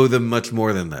 and you owe them much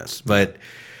more than this. But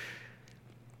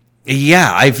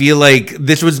yeah, I feel like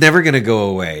this was never going to go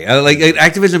away. Like,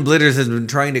 Activision Blizzard has been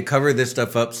trying to cover this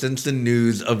stuff up since the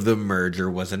news of the merger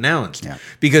was announced. Yeah.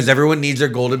 Because everyone needs their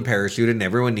golden parachute and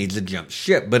everyone needs to jump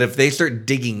ship. But if they start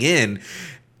digging in,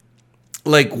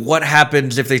 like, what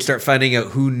happens if they start finding out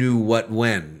who knew what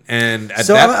when? And at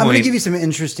that point, I'm going to give you some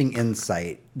interesting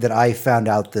insight that I found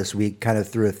out this week kind of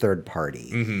through a third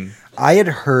party. I had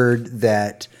heard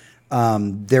that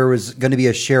there was going to be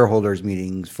a shareholders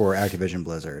meeting for Activision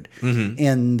Blizzard.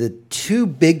 And the 2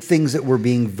 big things that were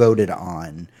being voted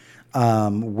on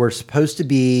were supposed to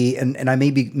be, and I may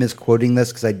be misquoting this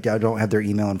because I don't have their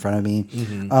email in front of me.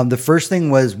 The first thing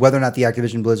was whether or not the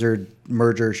Activision Blizzard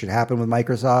merger should happen with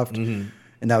Microsoft.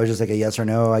 And that was just like a yes or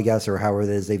no, I guess, or however it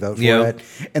is they vote for it.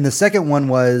 And the second one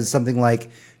was something like,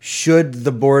 should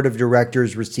the board of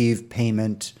directors receive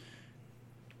payment?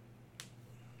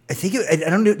 I think I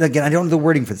don't know. Again, I don't know the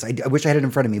wording for this. I wish I had it in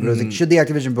front of me, but it was like, should the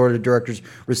Activision board of directors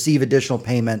receive additional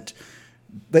payment,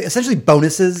 essentially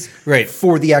bonuses,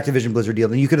 for the Activision Blizzard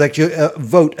deal? And you could actually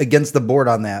vote against the board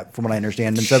on that, from what I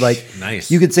understand. And so, like,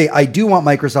 nice. You could say, I do want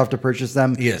Microsoft to purchase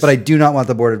them, but I do not want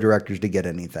the board of directors to get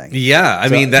anything. Yeah, I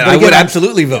mean, I would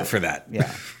absolutely vote for that. Yeah.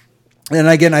 And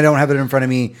again, I don't have it in front of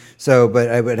me, but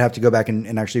I would have to go back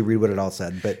and actually read what it all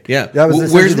said. But yeah, that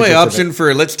was where's my option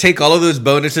for let's take all of those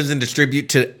bonuses and distribute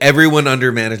to everyone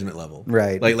under management level?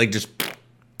 Right. Like just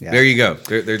there you go.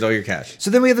 There's all your cash.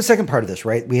 So then we have the second part of this,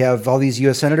 right? We have all these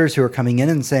U.S. senators who are coming in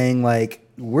and saying, like,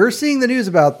 we're seeing the news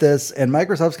about this, and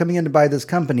Microsoft's coming in to buy this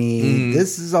company.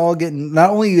 This is all getting,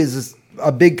 not only is this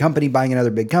a big company buying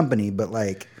another big company, but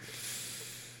like,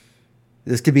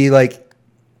 this could be like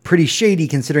pretty shady,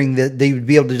 considering that they would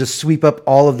be able to just sweep up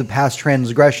all of the past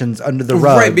transgressions under the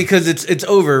rug. Right, because it's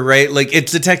over, right? Like,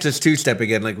 it's the Texas two-step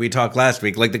again, like we talked last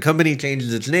week. Like, the company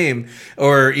changes its name,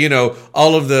 or,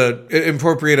 all of the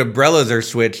appropriate umbrellas are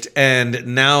switched, and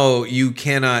now you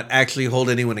cannot actually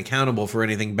hold anyone accountable for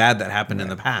anything bad that happened in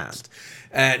the past.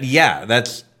 Yeah,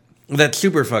 that's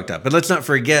super fucked up. But let's not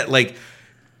forget, like,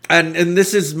 and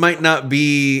this might not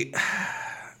be...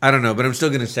 I don't know, but I'm still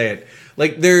going to say it.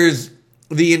 Like, there's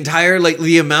the entire, like,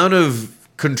 the amount of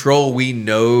control we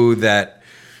know that,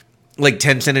 like,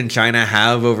 Tencent and China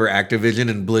have over Activision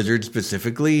and Blizzard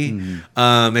specifically,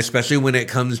 especially when it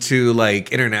comes to,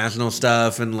 like, international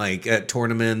stuff and, like,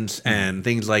 tournaments and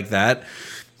things like that.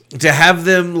 To have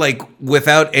them, like,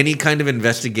 without any kind of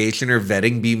investigation or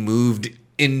vetting be moved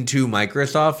into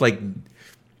Microsoft, like,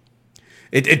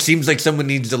 it seems like someone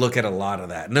needs to look at a lot of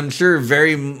that. And I'm sure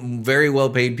very, very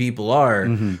well-paid people are.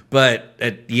 But,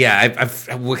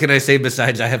 what can I say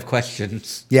besides I have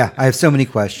questions? Yeah, I have so many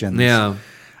questions. Yeah.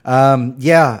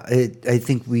 I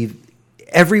think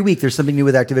every week there's something new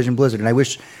with Activision Blizzard, and I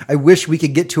wish we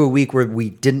could get to a week where we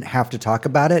didn't have to talk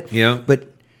about it. Yeah. But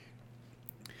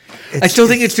I still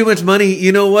think it's too much money.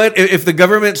 You know what? If the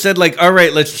government said, like, all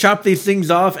right, let's chop these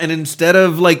things off, and instead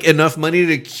of, like, enough money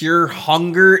to cure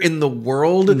hunger in the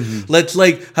world, let's,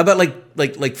 like, how about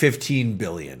like 15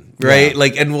 billion, right? Yeah.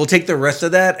 Like, and we'll take the rest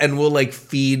of that and we'll, like,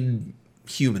 feed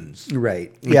humans.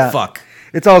 right, Like, yeah, fuck.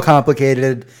 It's all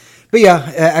complicated. But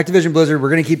yeah, Activision Blizzard, we're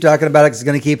going to keep talking about it 'cause it's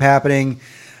going to keep happening.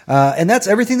 And that's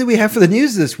everything that we have for the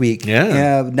news this week.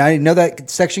 Yeah. Now I know that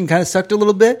section kind of sucked a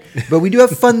little bit, but we do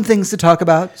have fun things to talk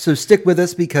about. So stick with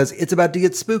us because it's about to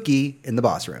get spooky in the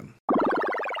boss room.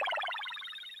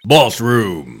 Boss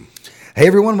room. Hey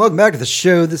everyone, welcome back to the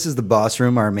show. This is the boss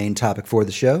room, our main topic for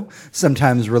the show.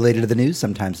 Sometimes related to the news,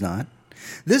 sometimes not.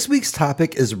 This week's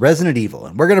topic is Resident Evil,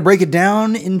 and we're going to break it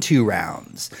down in 2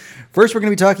 rounds. First, we're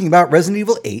going to be talking about Resident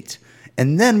Evil 8,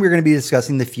 and then we're going to be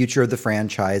discussing the future of the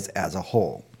franchise as a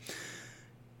whole.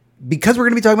 Because we're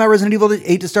going to be talking about Resident Evil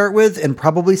 8 to start with, and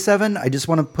probably 7, I just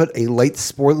want to put a light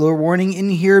spoiler warning in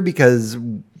here because,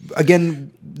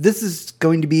 again, this is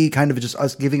going to be kind of just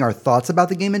us giving our thoughts about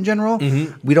the game in general.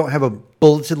 We don't have a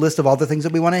bulleted list of all the things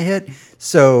that we want to hit.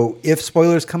 So if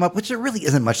spoilers come up, which there really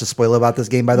isn't much to spoil about this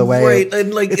game, by the way. Right,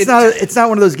 and like it's not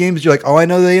one of those games you're like, oh, I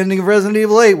know the ending of Resident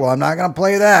Evil 8. Well, I'm not going to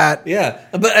play that. Yeah,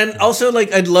 but and also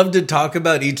like I'd love to talk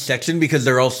about each section because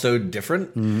they're all so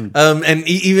different. And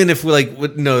even if we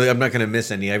no, I'm not going to miss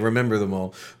any. I remember them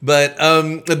all. But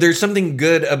there's something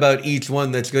good about each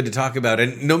one that's good to talk about.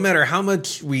 And no matter how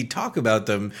much we talk about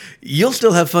them, you'll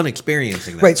still have fun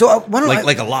experiencing them. Right. So why don't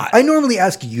like a lot. I normally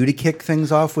ask you to kick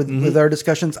things off with our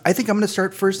discussions. I think I'm going to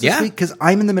start first this week because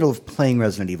I'm in the middle of playing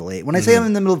Resident Evil 8. When I say I'm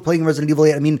in the middle of playing Resident Evil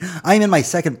 8, I mean I'm in my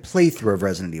second playthrough of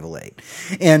Resident Evil 8.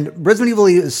 And Resident Evil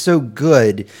 8 is so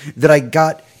good that I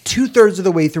got 2/3 of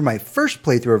the way through my first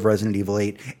playthrough of Resident Evil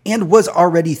 8 and was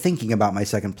already thinking about my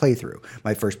second playthrough.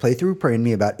 My first playthrough ran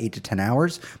me about 8 to 10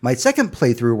 hours. My second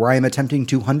playthrough, where I am attempting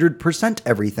to 100%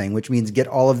 everything, which means get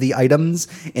all of the items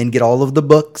and get all of the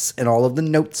books and all of the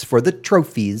notes for the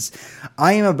trophies,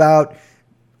 I am about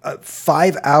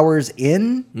 5 hours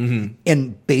in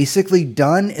and basically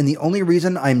done. And the only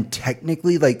reason I'm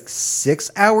technically like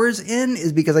 6 hours in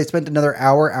is because I spent another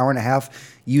hour and a half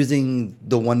using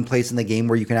the one place in the game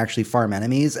where you can actually farm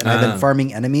enemies. And I've been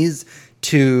farming enemies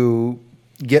to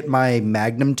get my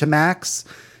Magnum to max.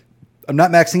 I'm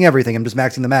not maxing everything. I'm just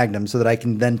maxing the Magnum so that I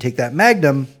can then take that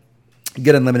Magnum,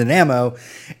 get unlimited ammo,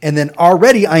 and then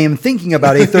already I am thinking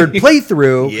about a third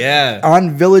playthrough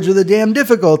on Village of the Damned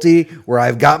difficulty where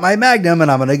I've got my Magnum and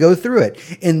I'm going to go through it.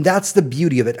 And that's the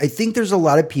beauty of it. I think there's a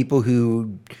lot of people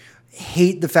who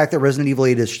hate the fact that Resident Evil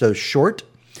 8 is so short.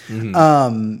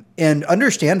 And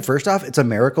understand, first off, it's a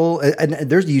miracle. And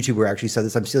there's a YouTuber who actually said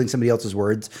this. I'm stealing somebody else's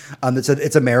words. That said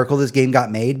it's a miracle this game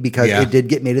got made because it did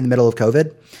get made in the middle of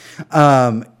COVID.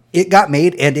 It got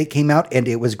made and it came out and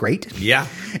it was great. Yeah.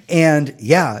 And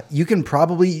yeah, you can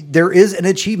probably, there is an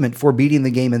achievement for beating the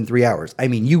game in 3 hours. I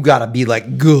mean, you got to be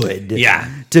like good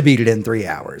to beat it in 3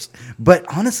 hours. But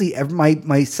honestly,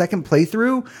 my second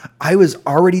playthrough, I was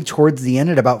already towards the end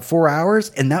at about 4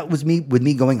 hours. And that was me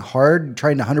going hard,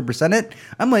 trying to 100% it.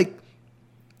 I'm like,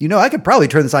 you know, I could probably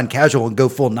turn this on casual and go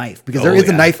full knife because there is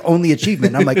a knife only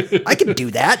achievement. And I'm like, I could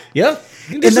do that. Yeah.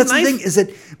 And that's the thing is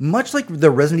that much like the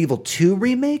Resident Evil 2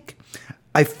 remake,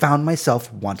 I found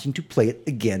myself wanting to play it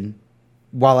again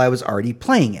while I was already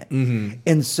playing it.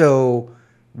 And so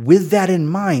with that in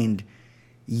mind,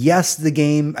 yes, the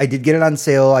game, I did get it on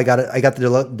sale. I got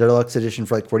the deluxe edition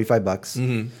for like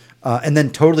 $45. And then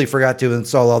totally forgot to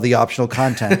install all the optional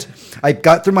content. I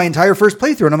got through my entire first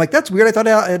playthrough and I'm like, that's weird. I thought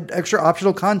I had extra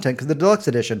optional content because the deluxe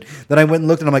edition. Then I went and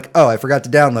looked and I'm like, oh, I forgot to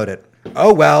download it.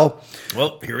 Oh, well.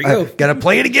 Well, here we go. Gotta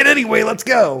play it again anyway. Let's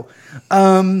go.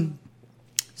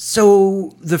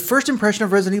 So the first impression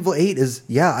of Resident Evil 8 is,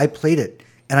 yeah, I played it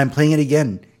and I'm playing it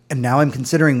again. And now I'm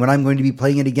considering when I'm going to be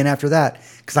playing it again after that,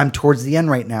 because I'm towards the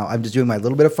end right now. I'm just doing my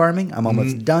little bit of farming. I'm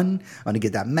almost done. I'm going to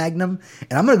get that Magnum,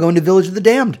 and I'm going to go into Village of the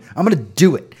Damned. I'm going to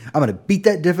do it. I'm going to beat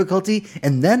that difficulty,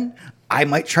 and then I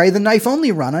might try the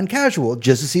knife-only run on casual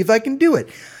just to see if I can do it.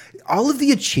 All of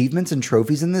the achievements and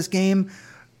trophies in this game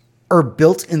are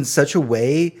built in such a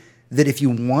way that if you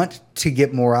want to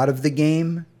get more out of the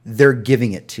game, they're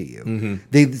giving it to you.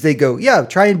 They go, yeah,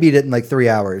 try and beat it in like 3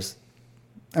 hours.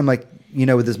 I'm like,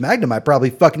 with this Magnum, I probably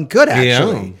fucking could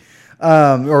actually.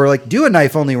 Or like do a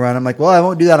knife only run. I'm like, well, I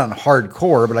won't do that on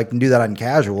hardcore, but I can do that on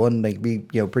casual and like be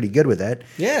pretty good with it.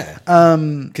 Yeah.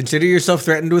 Consider yourself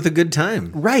threatened with a good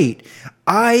time. Right.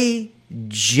 I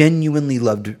genuinely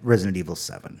loved Resident Evil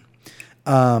 7.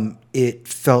 It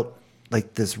felt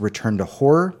like this return to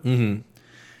horror.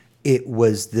 It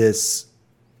was this.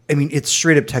 I mean, it's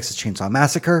straight up Texas Chainsaw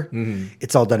Massacre.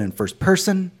 It's all done in first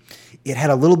person. It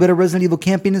had a little bit of Resident Evil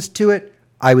campiness to it.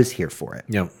 I was here for it.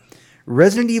 Yep.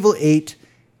 Resident Evil 8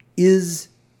 is...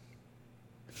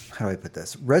 How do I put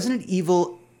this? Resident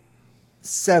Evil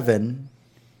 7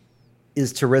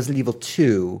 is to Resident Evil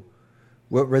 2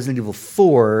 what Resident Evil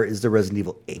 4 is to Resident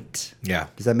Evil 8. Yeah.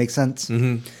 Does that make sense?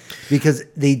 Because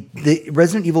the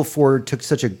Resident Evil 4 took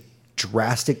such a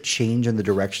drastic change in the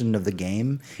direction of the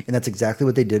game, and that's exactly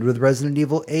what they did with Resident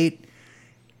Evil 8.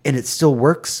 And it still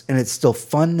works, and it's still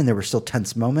fun, and there were still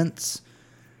tense moments.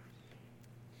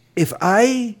 If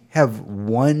I have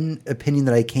one opinion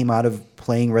that I came out of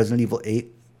playing Resident Evil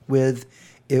 8 with,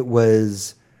 it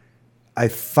was I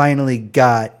finally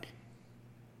got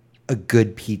a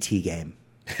good PT game.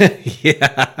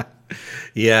 Yeah.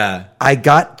 Yeah. I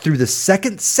got through the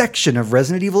second section of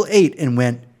Resident Evil 8 and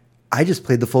went, I just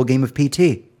played the full game of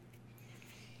PT.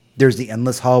 There's the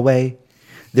endless hallway.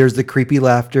 There's the creepy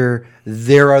laughter.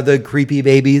 There are the creepy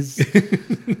babies.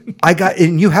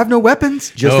 And you have no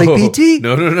weapons, just like PT.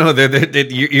 No.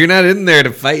 You're not in there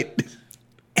to fight.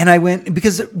 And I went,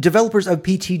 because developers of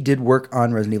PT did work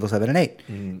on Resident Evil 7 and 8.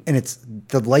 And it's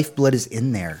the lifeblood is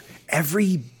in there.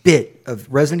 Every bit of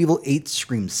Resident Evil 8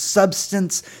 screams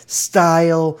substance,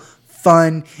 style,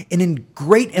 fun, and in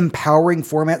great empowering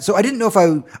format. So I didn't know if I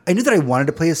knew that I wanted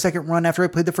to play a second run after I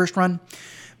played the first run,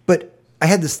 but I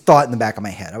had this thought in the back of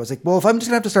my head. I was like, well, if I'm just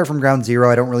going to have to start from ground zero,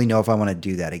 I don't really know if I want to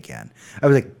do that again. I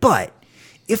was like, but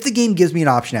if the game gives me an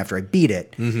option after I beat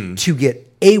it to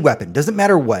get a weapon, doesn't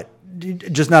matter what,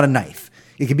 just not a knife.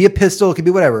 It could be a pistol, it could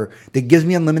be whatever, that gives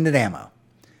me unlimited ammo.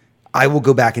 I will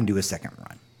go back and do a second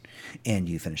run. And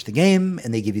you finish the game,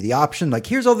 and they give you the option, like,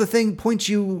 here's all the points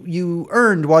you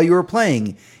earned while you were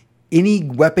playing. Any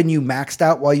weapon you maxed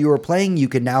out while you were playing, you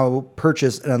can now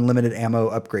purchase an unlimited ammo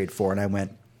upgrade for. And I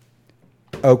went,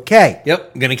 okay.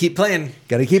 Yep, gonna keep playing.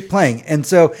 Gotta keep playing. And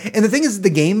the thing is,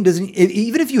 the game doesn't,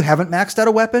 even if you haven't maxed out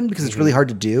a weapon, because it's really hard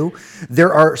to do,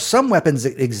 there are some weapons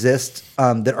that exist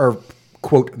that are,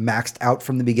 quote, maxed out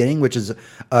from the beginning, which is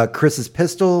Chris's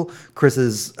pistol,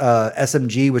 Chris's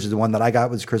SMG, which is the one that I got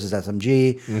was Chris's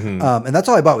SMG. And that's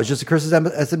all I bought was just a Chris's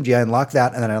SMG. I unlocked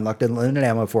that, and then I unlocked unlimited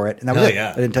ammo for it, and that was it.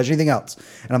 Yeah. I didn't touch anything else.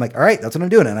 And I'm like, all right, that's what I'm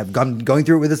doing. And I've gone going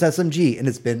through it with this SMG, and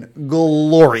it's been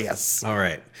glorious. All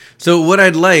right. So what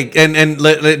I'd like, and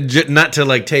not to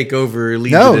like take over or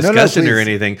lead the discussion or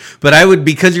anything, but I would,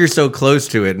 because you're so close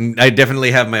to it, and I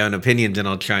definitely have my own opinions, and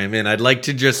I'll chime in. I'd like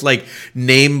to just like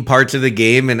name parts of the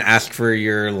game and ask for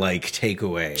your like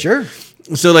takeaway. Sure.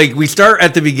 So like we start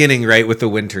at the beginning, right, with the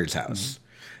Winters house,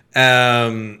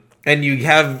 and you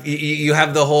have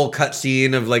the whole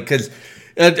cutscene of like, because.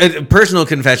 Personal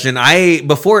confession,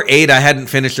 before 8, I hadn't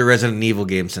finished a Resident Evil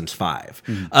game since 5.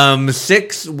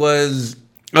 6 was...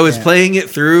 I was playing it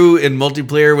through in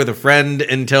multiplayer with a friend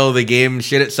until the game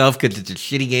shit itself because it's a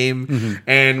shitty game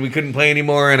and we couldn't play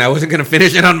anymore and I wasn't going to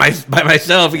finish it by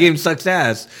myself. The game sucks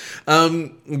ass.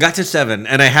 Got to 7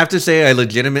 and I have to say I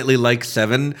legitimately like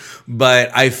 7,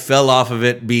 but I fell off of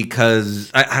it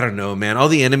because I don't know, man. All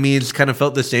the enemies kind of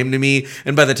felt the same to me.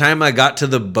 And by the time I got to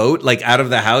the boat, like out of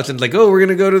the house and like, oh, we're going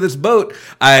to go to this boat,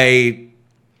 I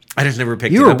just never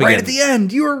picked it up again. You were right at the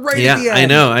end. You were right at the end.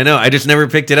 Yeah, I know. I just never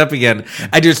picked it up again.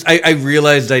 I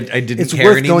realized I didn't it's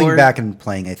care anymore. It's worth going back and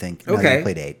playing, I think. Okay. I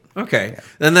played 8. Okay.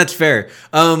 Then that's fair.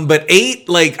 But 8,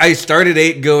 like, I started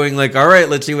 8 going like, all right,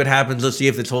 let's see what happens. Let's see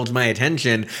if this holds my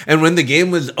attention. And when the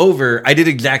game was over, I did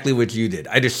exactly what you did.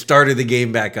 I just started the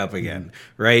game back up again,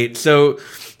 right? So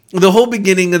the whole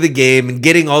beginning of the game and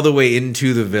getting all the way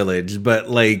into the village, but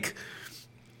like...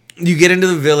 you get into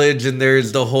the village and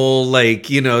there's the whole like,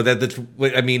 you know, that's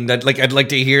I mean, that like I'd like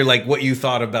to hear like what you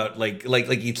thought about like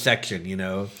each section, you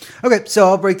know. Okay, so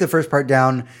I'll break the first part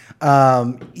down.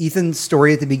 Ethan's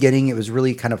story at the beginning, it was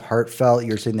really kind of heartfelt.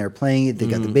 You're sitting there playing it. They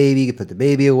got the baby, you put the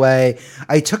baby away.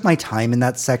 I took my time in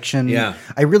that section. Yeah.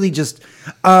 I really just,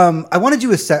 I want to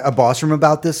do a boss room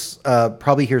about this,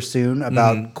 probably here soon,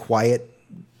 about quiet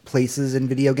places in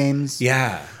video games.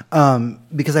 Yeah.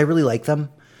 Because I really like them.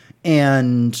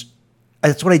 And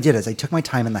that's what I did is I took my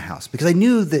time in the house because I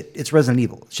knew that it's Resident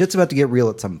Evil. Shit's about to get real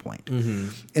at some point.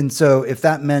 And so if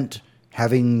that meant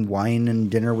having wine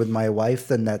and dinner with my wife,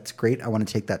 then that's great. I want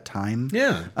to take that time.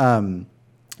 Yeah.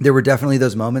 There were definitely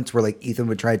those moments where like Ethan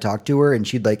would try to talk to her and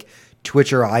she'd like twitch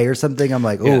her eye or something. I'm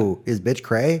like, oh, is bitch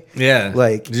cray? Yeah.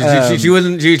 Like she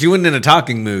wasn't in a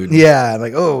talking mood. Yeah, I'm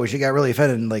like, oh, she got really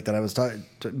offended like that I was talking.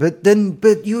 But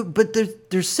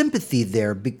there's sympathy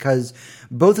there because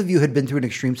both of you had been through an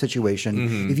extreme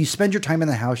situation. If you spend your time in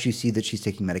the house, you see that she's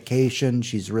taking medication.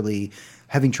 She's really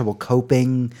having trouble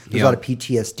coping. There's a lot of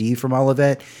PTSD from all of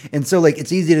it. And so like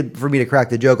it's easy for me to crack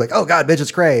the joke like, oh God, bitch,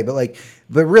 it's cray.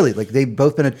 But really, like they've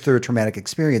both been through a traumatic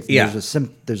experience. And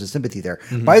there's a sympathy there.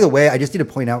 By the way, I just need to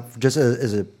point out just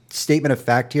as a statement of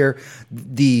fact here,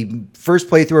 the first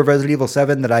playthrough of Resident Evil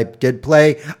 7 that I did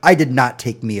play, I did not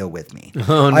take Mia with me.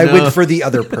 Oh, no. I went for the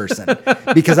other person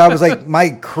because I was like, my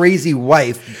crazy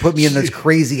wife put me in this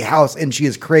crazy house and she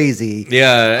is crazy.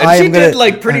 Yeah, and she did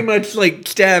like pretty much like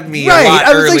stab me a lot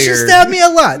I was earlier. like, she stabbed me a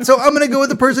lot, so I'm going to go with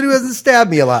the person who hasn't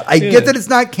stabbed me a lot. I get that it's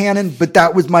not canon, but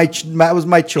that was my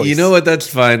choice. You know what? That's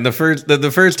fine. The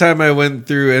first time I went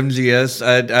through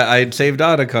MGS, I'd saved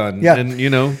Otacon. Yeah, and you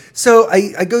know, so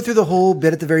I go through the whole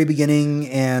bit at the very beginning,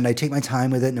 and I take my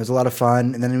time with it, and it was a lot of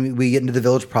fun. And then we get into the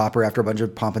village proper after a bunch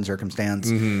of pomp and circumstance,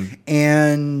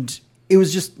 and it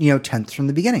was just tense from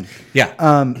the beginning. Yeah.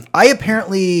 I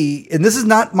apparently, and this is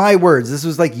not my words. This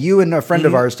was like you and a friend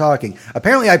of ours talking.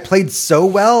 Apparently, I played so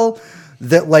well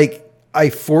that like I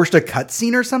forced a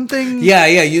cutscene or something. Yeah.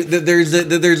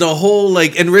 There's a whole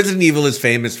like, and Resident Evil is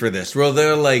famous for this, where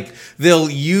they'll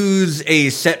use a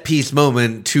set piece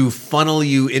moment to funnel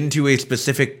you into a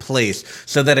specific place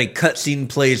so that a cutscene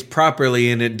plays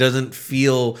properly and it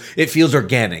feels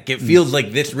organic. It feels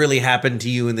like this really happened to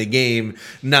you in the game,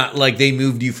 not like they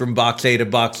moved you from box A to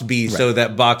box B so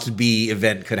that box B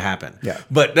event could happen. Yeah.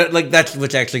 But that's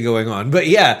what's actually going on. But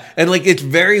yeah, and like it's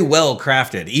very well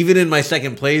crafted. Even in my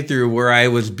second playthrough where I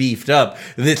was beefed up,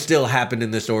 this still happened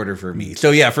in this order for me. So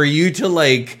yeah, for you to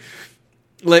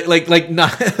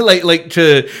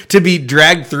to be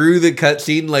dragged through the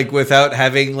cutscene like without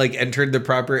having like entered the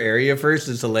proper area first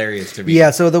is hilarious to me. Yeah,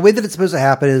 so the way that it's supposed to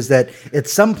happen is that at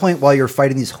some point while you're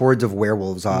fighting these hordes of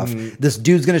werewolves off, this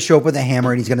dude's going to show up with a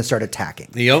hammer and he's going to start attacking.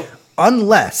 Yep.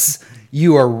 Unless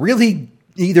you are really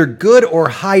either good or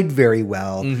hide very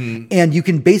well, and you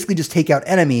can basically just take out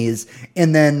enemies,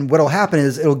 and then what'll happen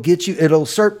is it'll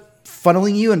start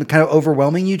funneling you and kind of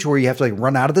overwhelming you to where you have to like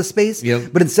run out of the space.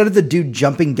 Yep. But instead of the dude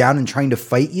jumping down and trying to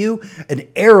fight you, an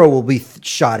arrow will be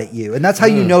shot at you, and that's how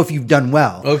you know if you've done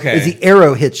well. Okay, is the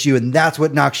arrow hits you, and that's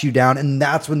what knocks you down, and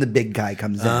that's when the big guy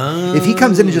comes in. If he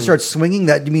comes in and just starts swinging,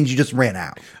 that means you just ran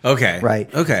out. Okay,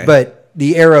 right. Okay, but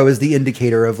the arrow is the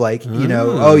indicator of like,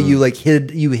 you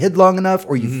hid long enough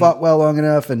or you fought well long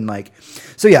enough. And like,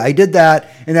 so yeah, I did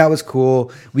that and that was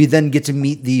cool. We then get to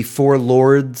meet the four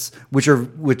lords, which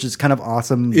is kind of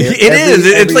awesome.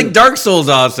 It's like Dark Souls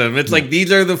awesome. It's like,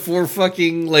 these are the four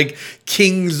fucking like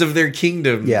kings of their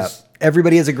kingdoms. Yeah.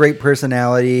 Everybody has a great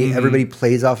personality. Everybody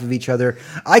plays off of each other.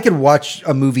 I could watch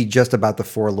a movie just about the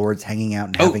four lords hanging out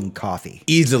and having coffee.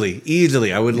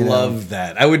 Easily. I would love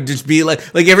that. I would just be like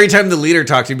every time the leader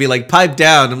talks, you'd be like, pipe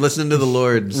down. I'm listening to the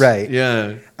lords. Right.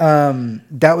 Yeah.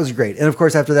 That was great. And of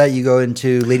course, after that, you go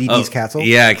into Lady D's castle.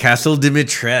 Yeah. Castle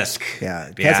Dimitrescu.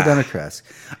 Yeah. Castle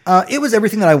Dimitrescu. It was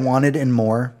everything that I wanted and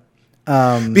more.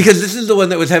 Because this is the one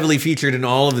that was heavily featured in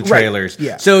all of the trailers. Right,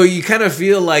 yeah. So you kind of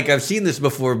feel like I've seen this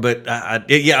before, but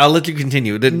I'll let you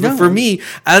continue. No. For me,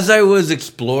 as I was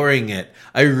exploring it,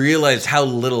 I realized how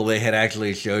little they had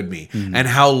actually showed me and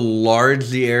how large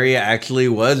the area actually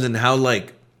was and how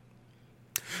like,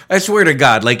 I swear to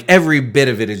God, like every bit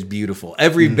of it is beautiful.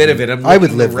 Every bit of it, I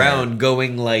would live around there.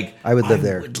 Going like, I would live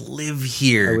there. I would live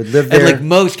here. I would live there. And like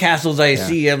most castles I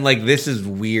see, I'm like, this is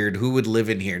weird. Who would live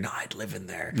in here? No, I'd live in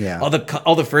there. Yeah.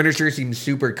 All the furniture seems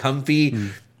super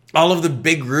comfy. All of the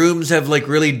big rooms have like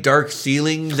really dark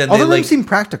ceilings, and all the rooms seem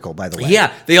practical. By the way,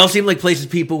 yeah, they all seem like places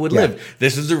people would live.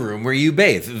 This is the room where you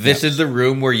bathe. This is the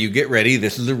room where you get ready.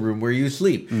 This is the room where you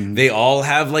sleep. They all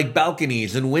have like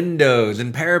balconies and windows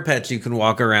and parapets you can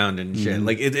walk around and shit.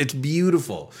 Like it's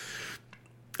beautiful.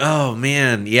 Oh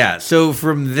man, yeah. So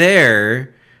from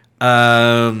there,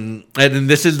 and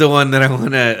this is the one that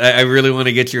I really want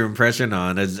to get your impression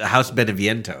on, is House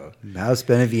Beneviento. House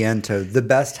Beneviento, the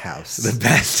best house. The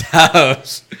best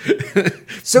house.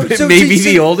 So Maybe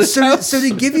the oldest house. So to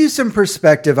give you some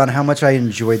perspective on how much I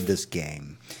enjoyed this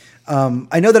game,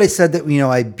 I know that I said that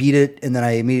I beat it and then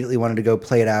I immediately wanted to go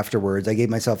play it afterwards. I gave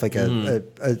myself like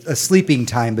a sleeping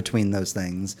time between those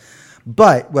things.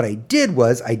 But what I did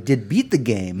was I did beat the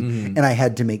game and I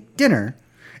had to make dinner.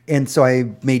 And so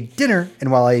I made dinner.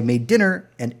 And while I made dinner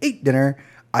and ate dinner,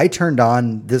 I turned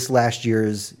on this last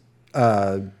year's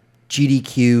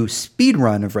GDQ speed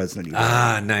run of Resident Evil.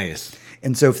 Ah, nice.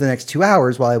 And so for the next 2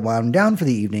 hours, while I wound down for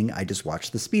the evening, I just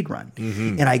watched the speed run.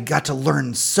 And I got to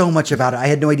learn so much about it. I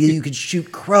had no idea you could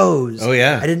shoot crows. Oh,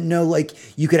 yeah. I didn't know, like,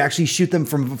 you could actually shoot them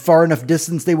from far enough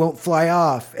distance they won't fly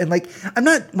off. And, like,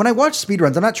 when I watch speed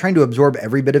runs, I'm not trying to absorb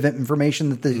every bit of information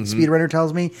that the speedrunner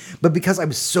tells me. But because I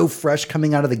was so fresh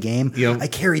coming out of the game, I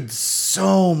carried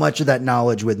so much of that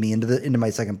knowledge with me into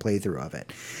my second playthrough of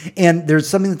it. And there's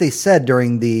something that they said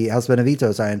during the House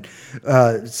Beneviento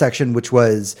section, which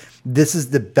was, this is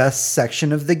the best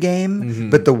section of the game,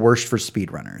 but the worst for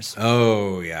speedrunners.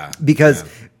 Oh, yeah. Because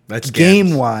That's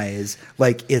game-wise,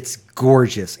 like, it's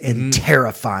gorgeous and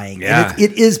terrifying. Yeah. And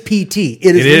it is PT.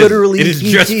 It is literally It is PT.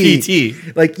 just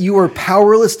PT. Like, you are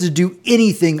powerless to do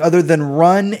anything other than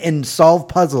run and solve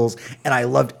puzzles. And I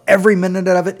loved every minute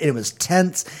of it. And it was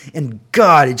tense. And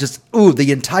God, it just,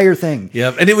 the entire thing.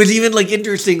 Yep, and it was even like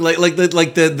interesting, like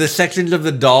the sections of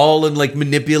the doll and like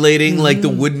manipulating like the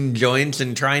wooden joints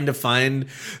and trying to find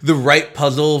the right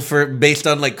puzzle based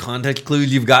on like context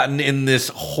clues you've gotten in this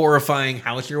horrifying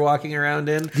house you're walking around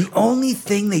in. The only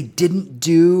thing they didn't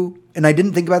do, and I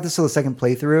didn't think about this till the second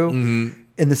playthrough,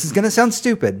 and this is going to sound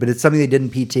stupid, but it's something they did in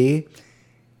PT.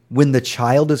 When the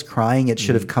child is crying, it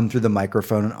should have come through the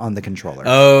microphone on the controller.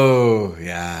 Oh,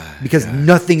 yeah. Because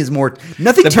nothing is more...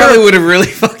 That probably would have really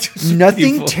fucked with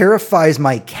Nothing people. terrifies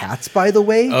my cats, by the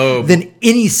way, than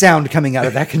any sound coming out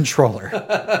of that controller.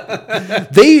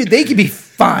 They could be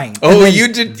fine. Oh, you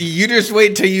just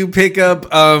wait till you pick up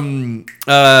the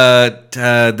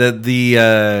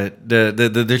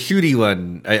shooty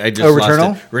one. I just Returnal?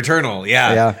 lost it. Returnal,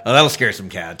 yeah. Yeah. Oh, that'll scare some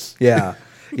cats. Yeah.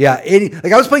 Yeah,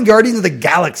 like I was playing Guardians of the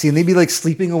Galaxy, and they'd be like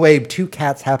sleeping away, two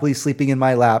cats happily sleeping in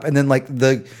my lap, and then like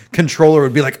the controller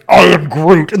would be like, "I am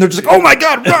Groot," and they're just like, "Oh my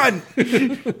God, run!"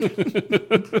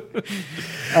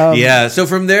 Yeah. So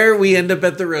from there, we end up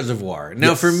at the reservoir.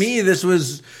 Now, for me, this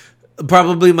was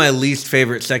probably my least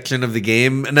favorite section of the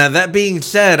game. Now, that being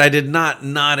said, I did not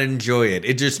enjoy it.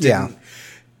 It just didn't. Yeah.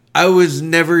 I was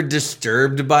never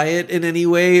disturbed by it in any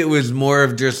way. It was more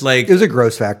of just like... It was a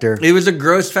gross factor. It was a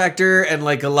gross factor and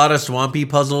like a lot of swampy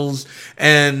puzzles,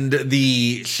 and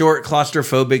the short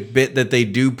claustrophobic bit that they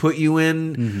do put you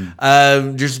in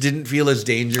just didn't feel as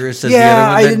dangerous as the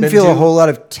other ones I didn't feel a whole lot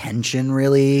of tension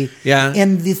really. Yeah.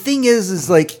 And the thing is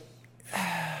like...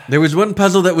 There was one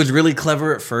puzzle that was really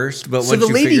clever at first, but So once the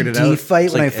you Lady figured it D out... fight,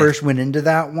 it's when like, I first went into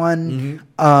that one,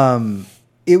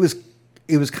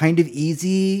 it was kind of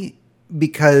easy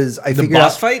because I figured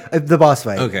boss out fight? The boss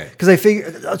fight. Okay. Because I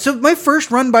figured. So my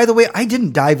first run, by the way, I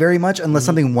didn't die very much unless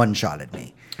something one-shotted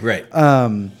me. Right.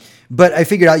 But I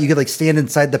figured out you could like stand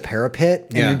inside the parapet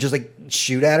and Yeah. you just like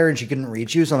shoot at her and she couldn't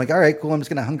reach you. So I'm like, all right, cool. I'm just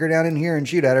gonna hunker down in here and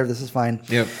shoot at her. This is fine.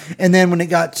 Yep. And then when it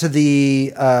got to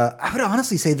the, I would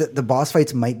honestly say that the boss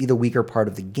fights might be the weaker part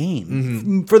of the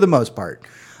game for the most part.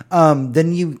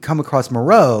 Then you come across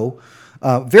Moreau.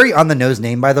 Very on the nose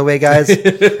name, by the way, guys.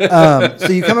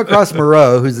 So you come across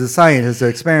Moreau, who's the scientist who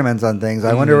experiments on things.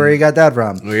 I wonder where he got that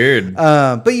from. Weird.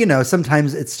 But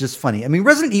sometimes it's just funny. I mean,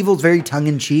 Resident Evil is very tongue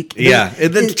in cheek. Yeah,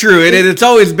 that's true. It's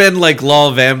always been like LOL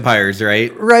vampires,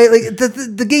 right? Right. Like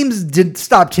the games did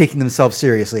stop taking themselves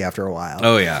seriously after a while.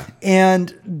 Oh, yeah.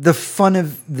 And the fun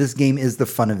of this game is the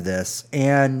fun of this.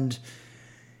 And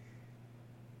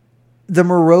the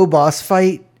Moreau boss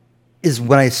fight is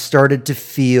when I started to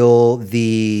feel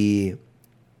the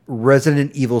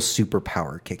Resident Evil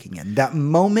superpower kicking in. That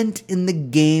moment in the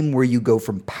game where you go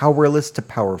from powerless to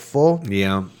powerful.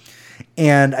 Yeah.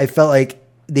 And I felt like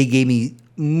they gave me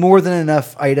more than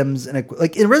enough items. And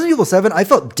like in Resident Evil 7, I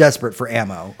felt desperate for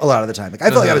ammo a lot of the time. Like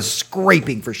I felt like I was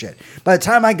scraping for shit. By the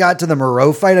time I got to the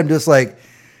Moreau fight, I'm just like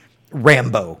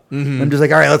Rambo. I'm just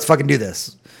like, all right, let's fucking do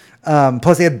this.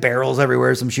 Plus they had barrels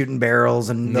everywhere, some shooting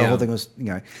barrels, and the whole thing was,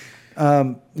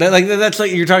 That's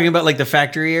like you're talking about like the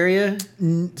factory area.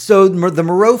 So the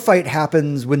Moreau fight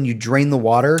happens when you drain the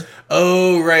water.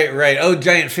 Oh, right. Oh,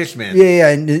 giant fish man. Yeah.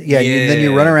 And then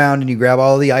you run around and you grab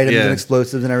all the items and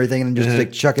explosives and everything and just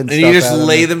like chucking and stuff you just at them.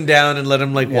 lay them down and let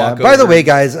them like walk over. By the way,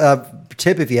 guys,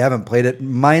 tip if you haven't played it,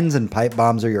 mines and pipe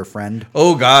bombs are your friend.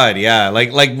 Oh God, yeah,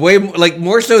 like way like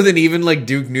more so than even like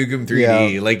Duke Nukem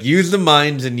 3D. Yeah. Like use the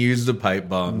mines and use the pipe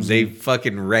bombs. They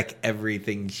fucking wreck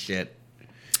everything. Shit.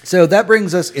 So that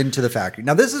brings us into the factory.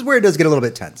 Now this is where it does get a little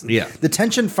bit tense. Yeah. The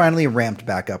tension finally ramped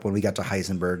back up when we got to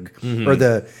Heisenberg,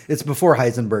 or it's before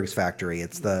Heisenberg's factory.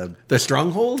 It's the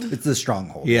Stronghold. It's the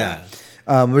stronghold. Yeah.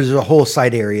 There's a whole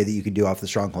side area that you could do off the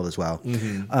stronghold as well.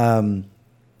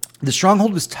 The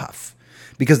stronghold was tough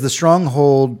because the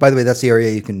stronghold, by the way, that's the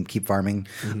area you can keep farming.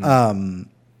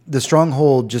 The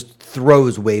stronghold just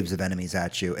throws waves of enemies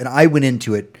at you. And I went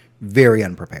into it very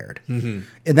unprepared. And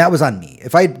that was on me.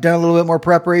 If I had done a little bit more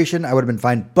preparation, I would have been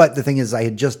fine. But the thing is, I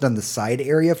had just done the side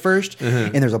area first.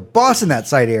 And there's a boss in that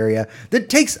side area that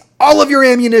takes all of your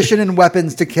ammunition and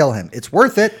weapons to kill him. It's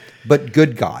worth it, but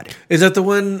good God. Is that the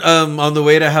one on the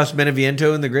way to House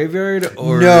Beneviento in the graveyard?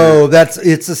 Or No,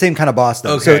 it's the same kind of boss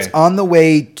though. So Okay. it's on the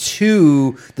way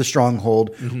to the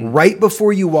stronghold. Right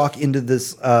before you walk into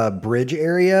this bridge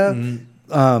area,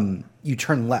 you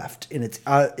turn left, and it's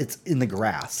in the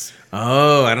grass.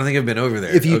 Oh, I don't think I've been over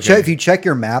there. If you check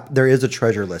your map, there is a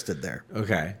treasure listed there,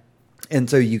 Okay. and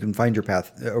so you can find your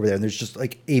path over there. And there's just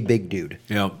like a big dude,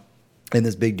 Yep. and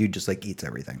this big dude just like eats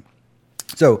everything.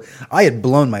 So I had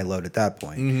blown my load at that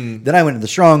point. Then I went to the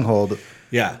stronghold.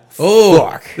 Yeah. Oh,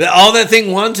 Fuck. all that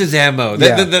thing wants is ammo.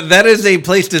 Yeah. That is a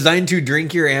place designed to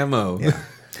drink your ammo. Yeah.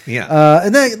 Yeah.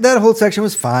 And that whole section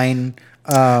was fine.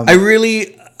 I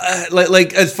really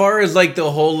like as far as like the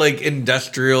whole like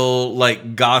industrial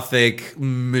like gothic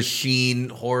machine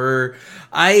horror.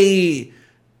 I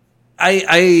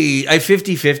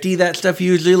 50-50 that stuff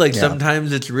usually. Like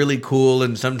sometimes it's really cool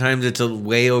and sometimes it's a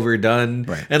way overdone.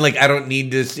 Right. And like I don't need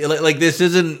to see like this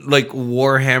isn't like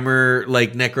Warhammer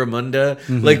like Necromunda.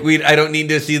 Like I don't need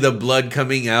to see the blood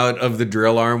coming out of the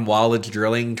drill arm while it's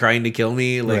drilling trying to kill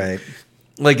me. Like Right.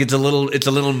 like it's a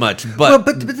little much. Well,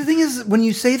 but the thing is, when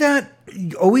you say that,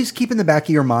 you always keep in the back of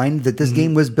your mind that this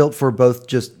game was built for both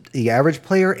just the average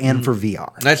player and for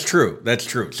VR. That's true. That's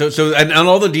true. So and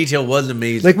all the detail was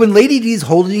amazing. Like when Lady D's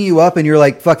holding you up and you're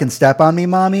like, fucking step on me,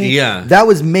 mommy. Yeah. That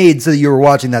was made so that you were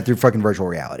watching that through fucking virtual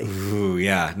reality. Ooh,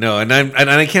 yeah. No, and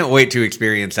I can't wait to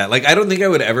experience that. Like I don't think I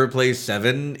would ever play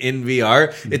 7 in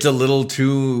VR. It's a little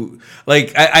too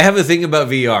like I have a thing about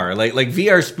VR. Like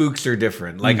VR spooks are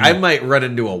different. Like I might run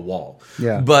into a wall.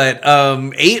 Yeah. But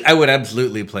 8 I would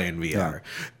absolutely play in VR.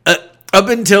 Up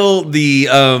until the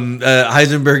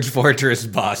Heisenberg's Fortress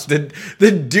boss, the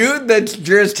dude that's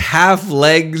just half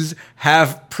legs,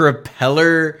 half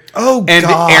propeller, Oh, and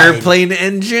God. airplane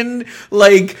engine,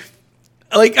 like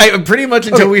I pretty much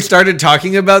until we started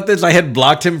talking about this, I had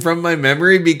blocked him from my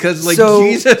memory because, like, So,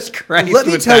 Jesus Christ. Let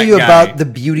me with tell that you guy. about the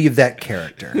beauty of that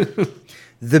character.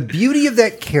 The beauty of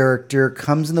that character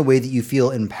comes in the way that you feel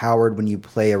empowered when you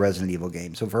play a Resident Evil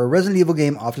game. So for a Resident Evil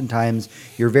game, oftentimes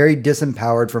you're very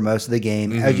disempowered for most of the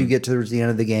game. As you get towards the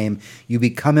end of the game, you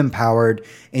become empowered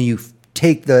and you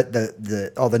take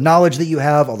the all the knowledge that you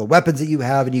have, all the weapons that you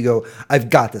have, and you go, I've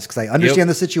got this because I understand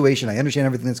the situation. I understand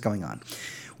everything that's going on.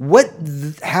 What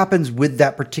happens with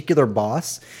that particular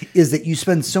boss is that you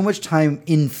spend so much time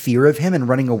in fear of him and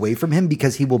running away from him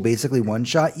because he will basically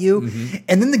one-shot you.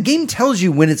 And then the game tells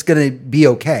you when it's going to be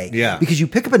okay. Yeah. Because you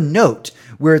pick up a note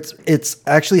where it's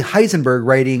actually Heisenberg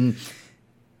writing,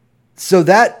 so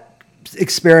that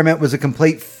experiment was a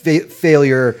complete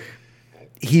failure.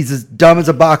 He's as dumb as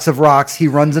a box of rocks. He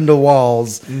runs into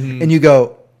walls. And you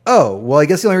go, oh, well, I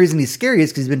guess the only reason he's scary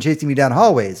is because he's been chasing me down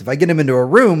hallways. If I get him into a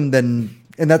room, then...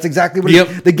 And that's exactly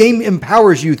what the game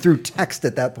empowers you through text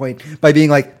at that point by being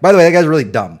like, by the way, that guy's really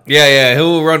dumb. Yeah,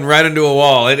 he'll run right into a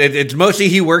wall. It's mostly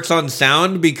he works on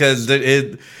sound because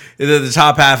the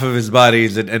top half of his body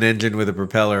is an engine with a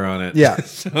propeller on it. Yeah.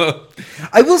 So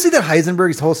I will say that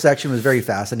Heisenberg's whole section was very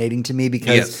fascinating to me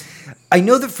because I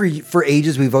know that for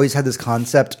ages we've always had this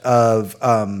concept of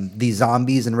the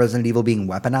zombies in Resident Evil being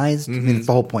weaponized. I mean, it's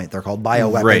the whole point. They're called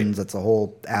bioweapons. Right. That's a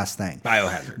whole ass thing.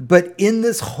 Biohazard. But in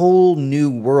this whole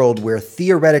new world where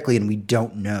theoretically, and we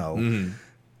don't know,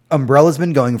 Umbrella's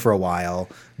been going for a while.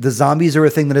 The zombies are a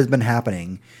thing that has been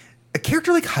happening. A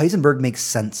character like Heisenberg makes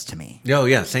sense to me. Oh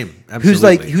yeah, same.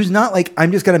 Absolutely. Who's not like,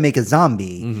 I'm just going to make a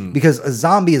zombie because a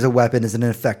zombie as a weapon is an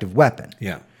ineffective weapon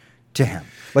Yeah. to him.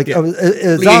 Like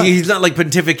Yeah. He's not like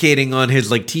pontificating on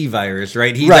his like T virus,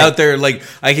 right? He's out there like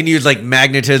I can use like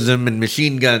magnetism and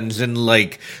machine guns and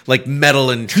like metal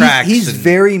and tracks. He's and,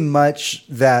 very much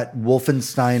that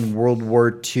Wolfenstein World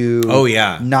War II. Oh,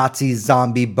 yeah. Nazi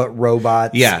zombie but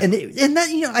robots. Yeah. and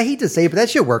that I hate to say it, but that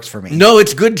shit works for me. No,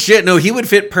 it's good shit. No, he would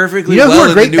fit perfectly You know who well are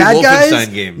in great the new bad Wolfenstein guys?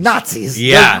 game. Nazis.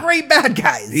 Yeah. They're great bad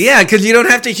guys. Yeah, because you don't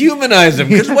have to humanize them.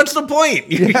 Because what's the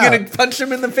point? You're going to punch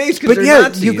them in the face because But they're yeah,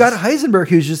 Nazis. you've got Heisenberg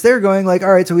who's just there going like,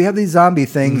 all right, so we have these zombie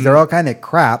things. Mm-hmm. They're all kind of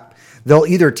crap. They'll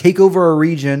either take over a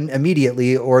region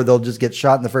immediately or they'll just get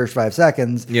shot in the first 5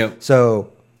 seconds. Yep.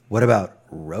 So what about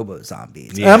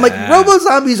robo-zombies? And I'm like, Yeah.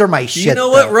 robo-zombies are my shit. You know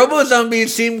what? though.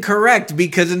 Robo-zombies seem correct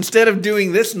because instead of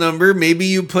doing this number, maybe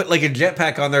you put like a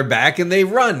jetpack on their back and they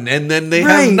run and then they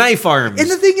have knife arms. And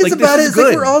the thing is Like, about this it is like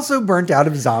good. we're also burnt out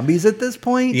of zombies at this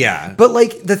point. Yeah. But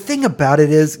like the thing about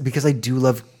it is because I do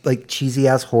love like cheesy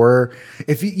ass horror.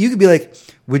 If you could be like,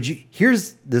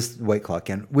 here's this White Claw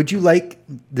can. Would you like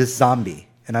this zombie?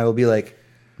 And I will be like,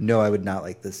 no, I would not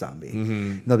like this zombie. Mm-hmm.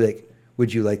 And they'll be like,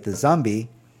 would you like this zombie?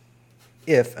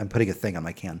 If I'm putting a thing on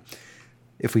my can,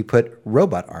 if we put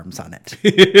robot arms on it,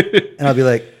 and I'll be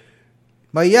like,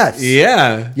 well, yes.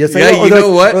 Yeah. Yes, yeah, I will. you Or know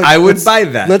like, what? like, I would let's- buy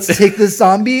that. Let's take this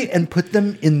zombie and put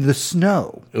them in the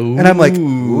snow. And I'm like,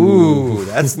 ooh,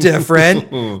 that's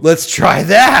different. Let's try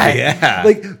that. Yeah.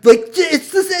 Like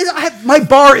it's this. My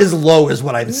bar is low, is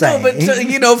what I'm saying. No, but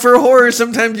you know, for horror,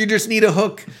 sometimes you just need a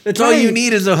hook. That's all you Right.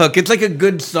 need is a hook. It's like a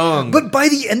good song. But by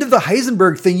the end of the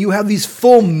Heisenberg thing, you have these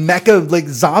full mecha like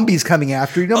zombies coming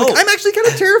after you. And I'm like, Oh. I'm actually kind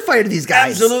of terrified of these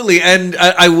guys. Absolutely. And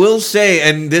I will say,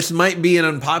 and this might be an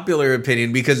unpopular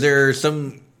opinion because there are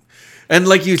some, and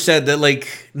like you said, that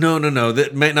like, no,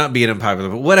 that might not be an unpopular,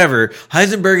 but whatever.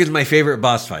 Heisenberg is my favorite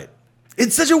boss fight.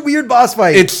 It's such a weird boss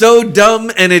fight. It's so dumb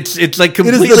and it's like the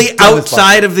completely dumbest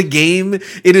outside of the game.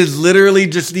 It is literally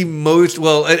just the most,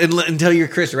 well, until you're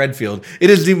Chris Redfield, it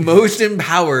is the most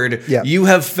empowered Yeah. you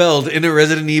have felt in a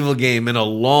Resident Evil game in a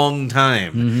long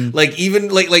time. Mm-hmm. Like even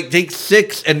like take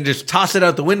 6 and just toss it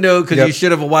out the window because Yep. you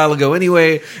should have a while ago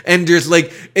anyway, and just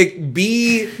like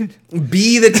be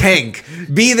the tank.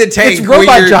 Be the tank. It's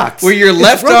Robot your, Jocks. where your It's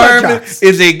left Robot arm Jocks.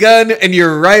 is a gun and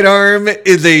your right arm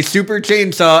is a super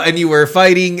chainsaw, and you are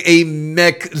fighting a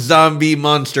mech zombie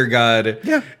monster god.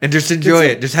 Yeah. And just enjoy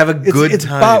it. Just have a good it's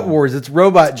time. Bot Wars. It's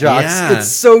Robot Jocks. Yeah. It's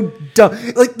so dumb.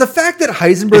 Like the fact that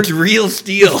Heisenberg, It's real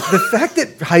steel. the fact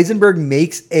that Heisenberg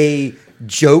makes a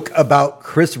joke about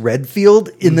Chris Redfield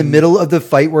in the middle of the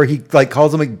fight where he like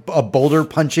calls him a boulder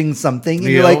punching something, and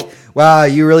you're Yep. like, wow,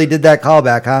 you really did that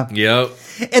callback, huh? Yep.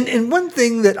 And one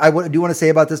thing that I do want to say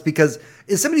about this, because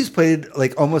as somebody who's played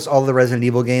like almost all of the Resident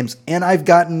Evil games, and I've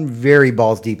gotten very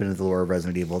balls deep into the lore of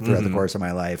Resident Evil throughout the course of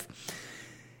my life,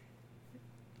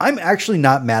 I'm actually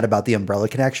not mad about the Umbrella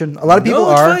connection. A lot of people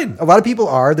No, it's are. fine. A lot of people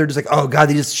are. They're just like, oh god,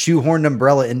 they just shoehorned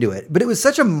Umbrella into it. But it was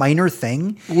such a minor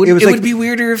thing. It was like, would be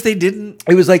weirder if they didn't.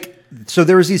 it was like, so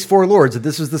there was these 4 lords, that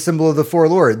this was the symbol of the 4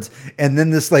 lords, and then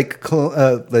this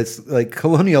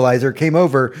colonializer came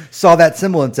over, saw that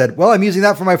symbol, and said, "Well, I'm using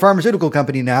that for my pharmaceutical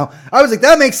company now." I was like,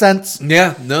 that makes sense.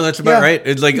 Yeah, no, that's about Yeah. right.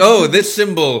 It's like, oh, this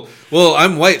symbol. Well,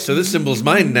 I'm white, so this symbol's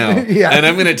mine now, Yeah. and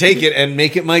I'm gonna take it and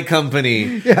make it my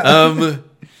company. Yeah.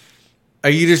 Are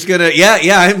you just gonna? Yeah,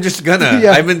 I'm just gonna.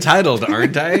 Yeah. I'm entitled,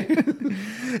 aren't I?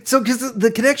 So, because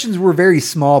the connections were very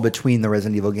small between the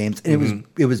Resident Evil games, and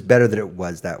it was better that it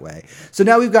was that way. So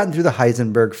now we've gotten through the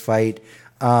Heisenberg fight.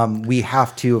 We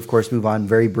have to, of course, move on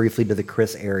very briefly to the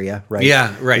Chris area, right?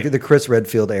 Yeah, right. The Chris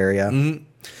Redfield area.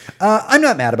 I'm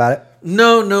not mad about it.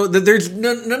 No, there's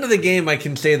none of the game I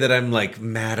can say that I'm like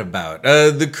mad about.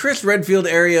 The Chris Redfield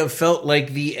area felt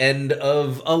like the end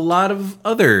of a lot of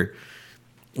other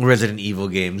Resident Evil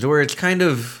games where it's kind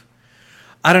of,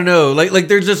 I don't know, like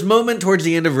there's this moment towards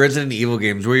the end of Resident Evil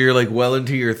games where you're like well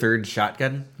into your 3rd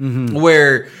shotgun,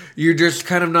 where you're just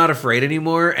kind of not afraid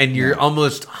anymore and you're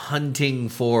almost hunting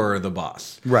for the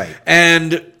boss. Right.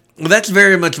 And that's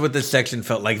very much what this section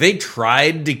felt like. They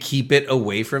tried to keep it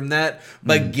away from that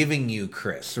by giving you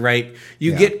Chris, right?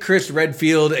 You get Chris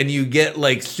Redfield and you get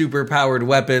like super powered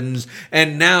weapons,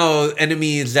 and now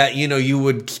enemies that, you know, you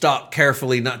would stop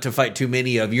carefully not to fight too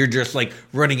many of, you're just like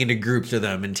running into groups of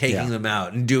them and taking them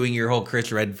out and doing your whole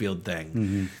Chris Redfield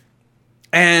thing.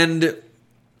 And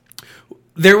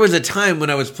there was a time when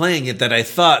I was playing it that I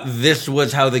thought this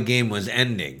was how the game was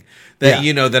ending. That,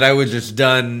 you know, that I was just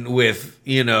done with,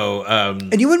 you know...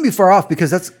 And you wouldn't be far off,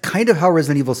 because that's kind of how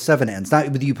Resident Evil 7 ends. Not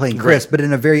with you playing Chris, but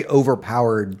in a very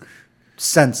overpowered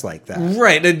sense like that.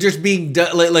 Right, and just being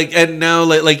done, like and now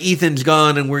like Ethan's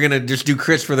gone and we're going to just do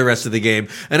Chris for the rest of the game.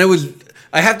 And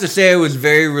I have to say I was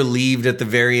very relieved at the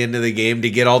very end of the game to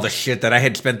get all the shit that I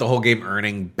had spent the whole game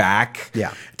earning back.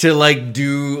 Yeah. To like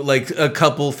do like a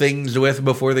couple things with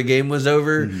before the game was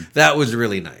over. That was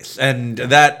really nice. And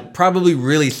that probably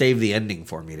really saved the ending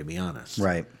for me, to be honest.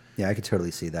 Right. Yeah, I could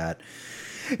totally see that.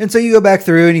 And so you go back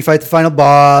through and you fight the final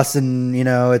boss, and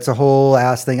it's a whole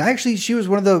ass thing. She was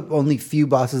one of the only few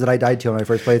bosses that I died to when I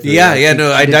first played through. Yeah, I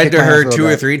I died did to her kick my ass a 2 little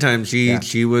or bit. 3 times. She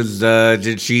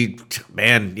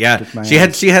man, yeah. Kicked my She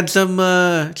ass. had some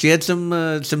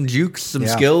jukes, some Yeah.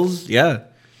 skills. Yeah.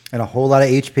 And a whole lot of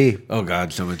HP. Oh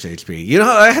god, so much HP.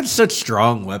 I had such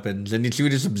strong weapons, and she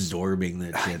was just absorbing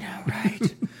that shit.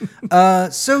 Right.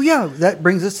 So yeah, that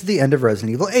brings us to the end of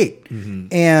Resident Evil 8.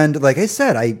 And like I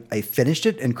said, I finished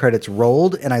it and credits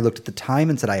rolled, and I looked at the time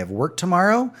and said, I have work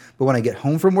tomorrow, but when I get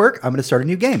home from work, I'm going to start a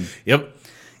new game. Yep.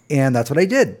 And that's what I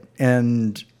did.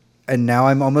 And now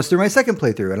I'm almost through my second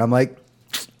playthrough, and I'm like,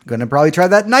 going to probably try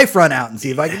that knife run out and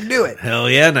see if I can do it. Hell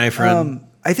yeah, knife run.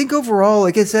 I think overall,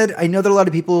 like I said, I know that a lot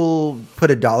of people put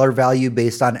a dollar value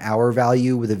based on hour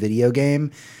value with a video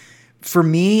game. For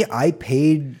me, I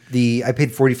paid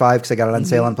 $45 because I got it on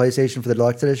sale on PlayStation for the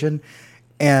deluxe edition.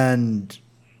 And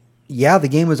yeah, the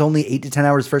game was only 8 to 10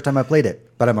 hours the first time I played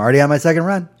it. But I'm already on my second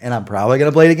run, and I'm probably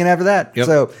going to play it again after that. Yep.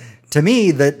 So to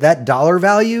me, that dollar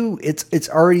value, it's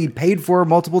already paid for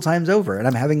multiple times over, and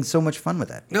I'm having so much fun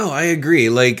with it. No, I agree.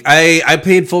 Like I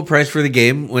paid full price for the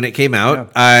game when it came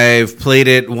out. Yeah. I've played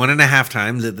it 1.5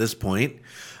 times at this point.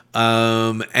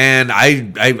 And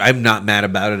I'm not mad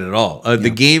about it at all. The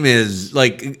game is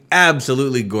like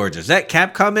absolutely gorgeous. That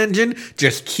Capcom engine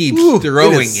just keeps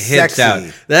throwing hits sexy. out.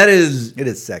 It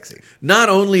is sexy. Not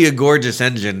only a gorgeous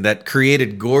engine that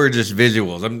created gorgeous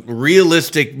visuals,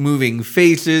 realistic moving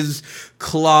faces,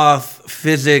 cloth,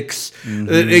 physics,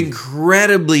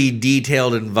 incredibly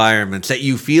detailed environments that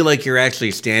you feel like you're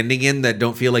actually standing in, that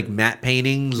don't feel like matte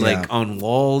paintings like on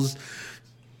walls.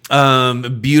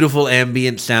 Beautiful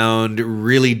ambient sound,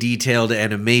 really detailed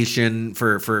animation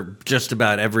for just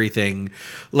about everything.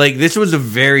 Like, this was a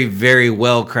very, very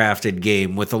well crafted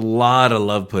game with a lot of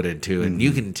love put into it. And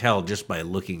you can tell just by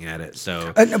looking at it.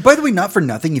 So, by the way, not for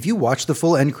nothing, if you watch the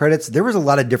full end credits, there was a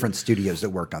lot of different studios that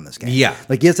worked on this game. Yeah.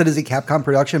 Like, yes, it is a Capcom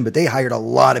production, but they hired a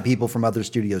lot of people from other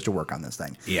studios to work on this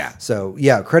thing. Yeah. So,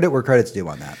 yeah, credit where credit's due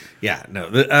on that. Yeah, no.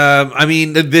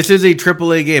 This is a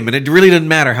AAA game, and it really doesn't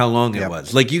matter how long it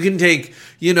was. Like, you can take,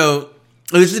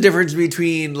 there's the difference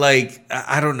between, like,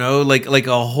 I don't know, like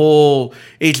a whole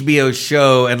HBO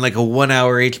show and like a 1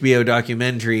 hour HBO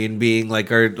documentary, and being like,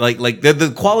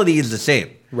 the quality is the same.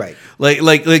 Right.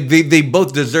 Like they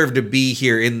both deserve to be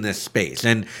here in this space.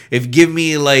 And if give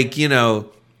me 60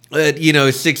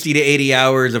 to 80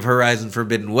 hours of Horizon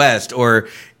Forbidden West or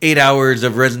 8 hours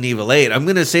of Resident Evil 8, I'm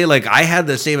going to say, like, I had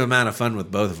the same amount of fun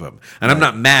with both of them. And I'm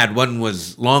not mad one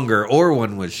was longer or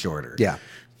one was shorter. Yeah.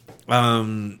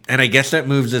 And I guess that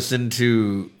moves us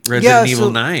into Resident Evil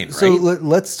 9, right? So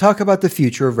let's talk about the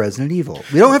future of Resident Evil.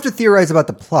 We don't have to theorize about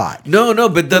the plot. No,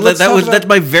 but that's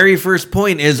my very first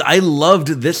point is I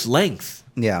loved this length.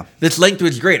 Yeah. This length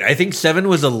was great. I think 7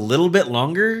 was a little bit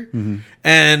longer,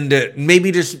 and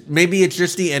maybe it's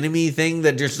just the enemy thing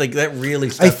that just like that really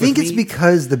stuck I think with it's me.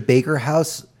 because the Baker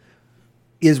house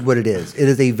is what it is. It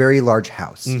is a very large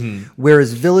house,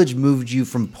 whereas Village moved you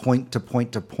from point to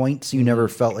point to point, so you never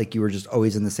felt like you were just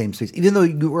always in the same space. Even though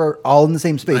you were all in the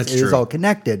same space, That's it is true. all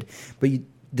connected, but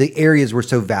the areas were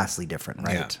so vastly different,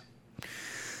 right? Yeah.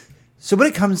 So when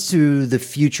it comes to the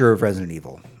future of Resident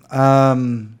Evil,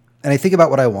 and I think about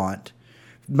what I want,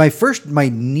 my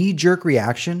knee-jerk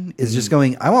reaction is just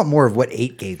going, I want more of what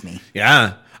 8 gave me.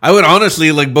 Yeah. I would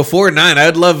honestly, like, before 9,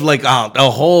 I'd love, like,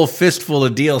 a whole fistful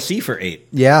of DLC for 8.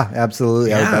 Yeah,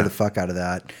 absolutely. I would buy the fuck out of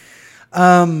that.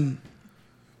 I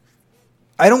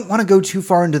don't want to go too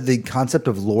far into the concept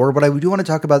of lore, but I do want to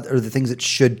talk about the things that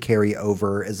should carry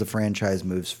over as the franchise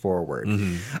moves forward.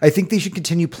 I think they should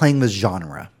continue playing this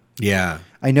genre. Yeah.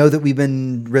 I know that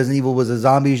Resident Evil was a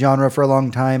zombie genre for a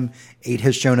long time. 8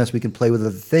 has shown us we can play with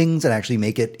other things and actually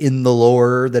make it in the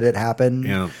lore that it happened.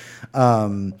 Yeah.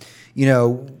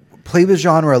 Play with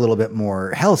genre a little bit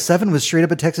more. Hell, 7 was straight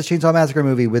up a Texas Chainsaw Massacre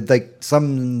movie with like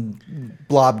some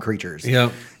blob creatures. Yeah.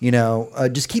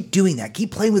 Just keep doing that.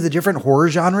 Keep playing with the different horror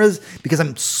genres because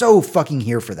I'm so fucking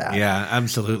here for that. Yeah,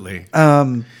 absolutely.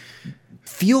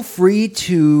 Feel free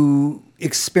to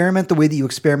experiment the way that you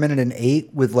experimented in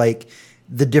 8 with like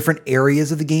the different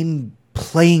areas of the game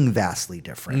playing vastly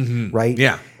different, right?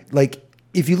 Yeah. Like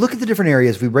if you look at the different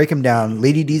areas, if we break them down,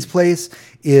 Lady D's place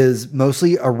is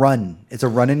mostly a run. It's a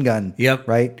run and gun. Yep.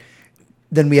 Right?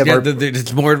 Then we have Yeah, our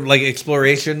it's more like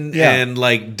exploration Yeah. and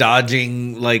like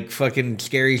dodging like fucking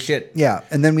scary shit. yeah,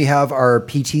 and then we have our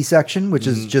PT section, which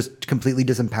is just completely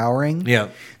disempowering. Yeah.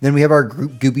 Then we have our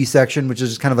group goopy section, which is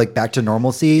just kind of like back to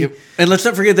normalcy. And let's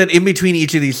not forget that in between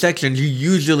each of these sections, you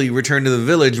usually return to the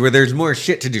village where there's more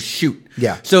shit to just shoot.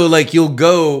 Yeah. So like you'll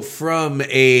go from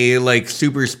a like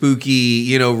super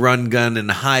spooky, run gun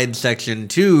and hide section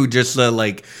to just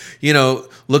like,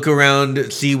 look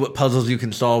around, see what puzzles you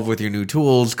can solve with your new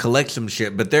tools, collect some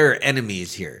shit. But there are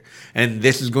enemies here, and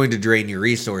this is going to drain your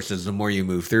resources the more you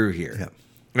move through here. Yeah.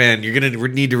 And you're going to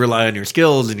need to rely on your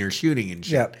skills and your shooting and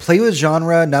shit. Yeah, play with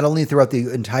genre not only throughout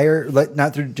the entire,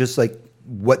 not through just like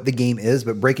what the game is,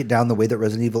 but break it down the way that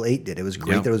Resident Evil 8 did. It was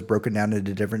great Yeah. that it was broken down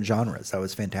into different genres. That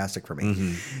was fantastic for me.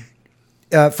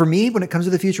 Mm-hmm. For me, when it comes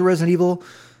to the future Resident Evil,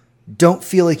 don't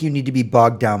feel like you need to be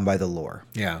bogged down by the lore.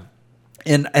 Yeah.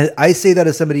 And I say that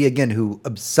as somebody, again, who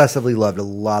obsessively loved a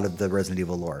lot of the Resident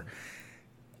Evil lore.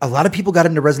 A lot of people got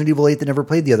into Resident Evil 8 that never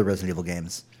played the other Resident Evil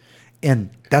games.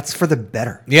 And that's for the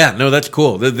better. Yeah, no, that's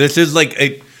cool. This is like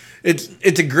it's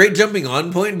a great jumping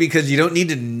on point because you don't need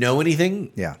to know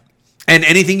anything. Yeah. And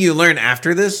anything you learn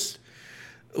after this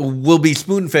will be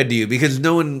spoon fed to you because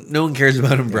no one cares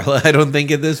about Umbrella, I don't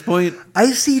think, at this point.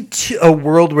 I see a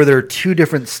world where there are two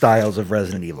different styles of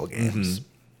Resident Evil games.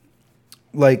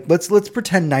 Like, let's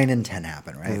pretend 9 and 10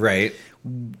 happen, right? Right.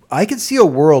 I could see a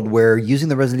world where using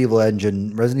the Resident Evil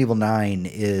engine, Resident Evil 9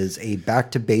 is a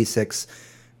back to basics,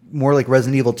 more like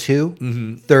Resident Evil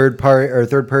 2, third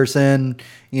person.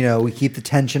 We keep the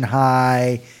tension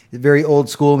high, very old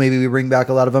school. Maybe we bring back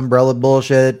a lot of Umbrella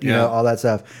bullshit, all that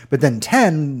stuff. But then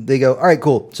 10, they go, all right,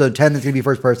 cool. So 10 is going to be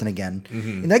first person again,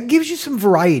 and that gives you some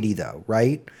variety, though,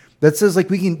 right? That says like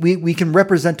we can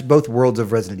represent both worlds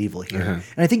of Resident Evil here,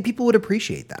 and I think people would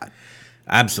appreciate that.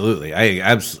 Absolutely.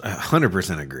 I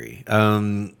 100% agree.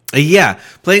 Yeah,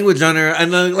 playing with genre,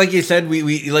 and like you said,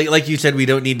 we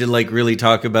don't need to like really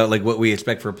talk about like what we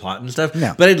expect for plot and stuff.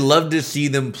 No. But I'd love to see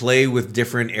them play with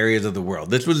different areas of the world.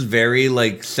 This was very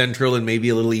like central and maybe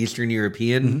a little Eastern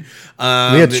European. We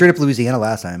had straight up Louisiana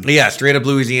last time. Yeah, straight up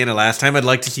Louisiana last time. I'd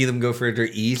like to see them go further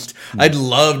east. I'd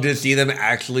love to see them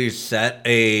actually set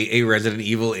a Resident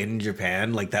Evil in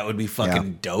Japan. Like that would be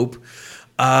fucking dope.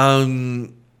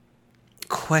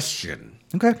 Question.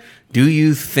 Okay. Do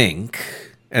you think,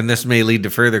 and this may lead to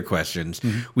further questions,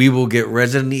 we will get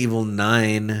Resident Evil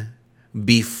 9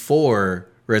 before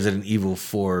Resident Evil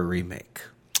 4 remake?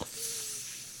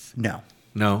 No.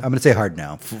 No? I'm going to say hard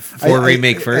no. 4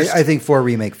 remake first? I think 4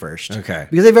 remake first. Okay.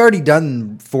 Because they've already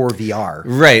done 4 VR.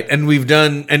 Right, and we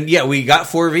got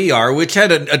 4 VR, which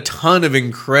had a ton of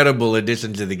incredible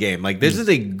additions to the game. Like, this is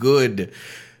a good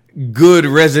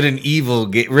Resident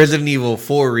Evil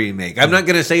 4 remake. I'm not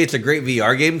going to say it's a great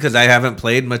VR game because I haven't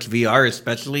played much VR,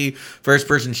 especially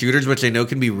first-person shooters, which I know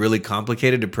can be really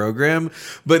complicated to program.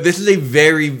 But this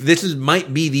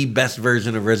might be the best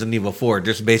version of Resident Evil 4,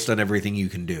 just based on everything you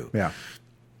can do. Yeah.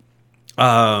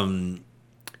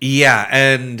 Yeah,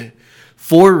 and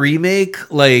 4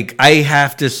 remake, like I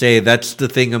have to say that's the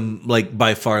thing I'm like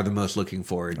by far the most looking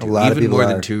forward to. A lot of even people more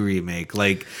are. than 2 remake.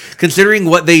 Like considering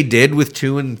what they did with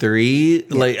 2 and 3,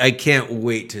 like I can't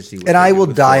wait to see what And they I do will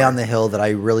with die 4. on the hill that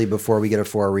I really, before we get a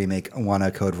 4 remake, want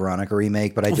a Code Veronica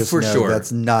remake, but I just for know sure.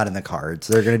 that's not in the cards.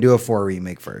 They're going to do a 4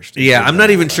 remake first. Yeah, I'm not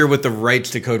even sure what the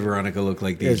rights to Code Veronica look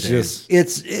like these It's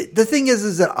days. just the thing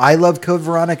is that I love Code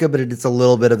Veronica, but it's a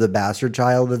little bit of the bastard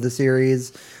child of the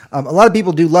series. A lot of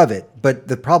people do love it, but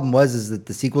the problem is that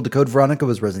the sequel to Code Veronica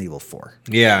was Resident Evil 4.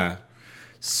 Yeah.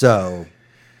 So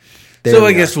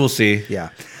I guess we'll see.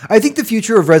 Yeah. I think the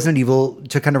future of Resident Evil,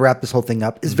 to kind of wrap this whole thing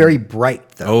up, is very bright,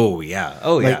 though. Oh yeah.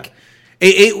 Oh yeah. Like-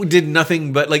 8 did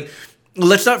nothing but like.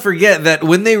 Let's not forget that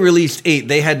when they released 8,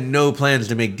 they had no plans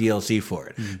to make DLC for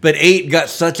it. But 8 got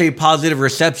such a positive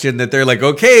reception that they're like,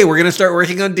 okay, we're going to start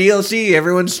working on DLC.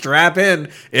 Everyone strap in.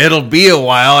 It'll be a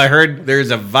while. I heard there's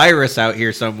a virus out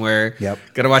here somewhere. Yep.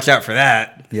 Got to watch out for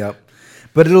that. Yep.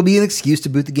 But it'll be an excuse to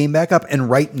boot the game back up. And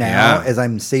right now, Yeah. as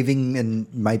I'm saving in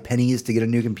my pennies to get a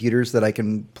new computer so that I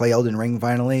can play Elden Ring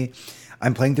finally,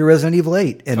 I'm playing through Resident Evil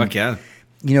 8. And Fuck yeah.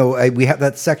 We have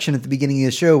that section at the beginning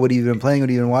of the show. What have you been playing? What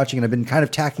have you been watching? And I've been kind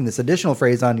of tacking this additional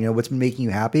phrase on, what's been making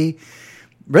you happy.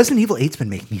 Resident Evil 8's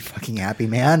been making me fucking happy,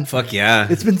 man. Fuck yeah.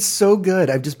 It's been so good.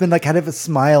 I've just been like kind of a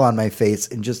smile on my face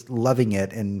and just loving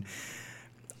it. And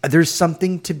there's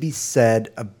something to be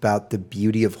said about the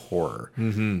beauty of horror.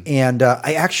 And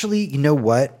I actually, you know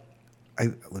what?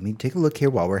 Let me take a look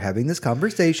here while we're having this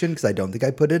conversation because I don't think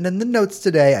I put it in the notes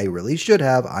today. I really should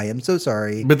have. I am so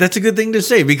sorry. But that's a good thing to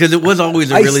say because it was always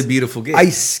a really beautiful game. I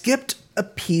skipped a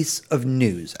piece of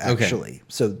news, actually.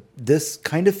 So this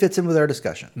kind of fits in with our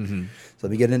discussion. So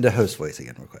let me get into host voice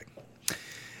again real quick.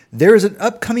 There is an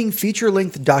upcoming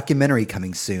feature-length documentary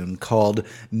coming soon called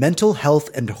Mental Health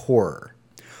and Horror.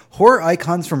 Horror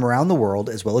icons from around the world,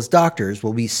 as well as doctors,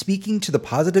 will be speaking to the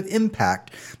positive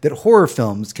impact that horror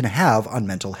films can have on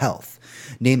mental health.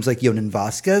 Names like Yonan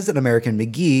Vasquez and American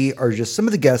McGee are just some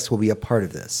of the guests who will be a part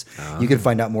of this. You can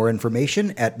find out more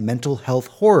information at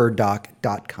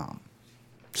mentalhealthhorrordoc.com.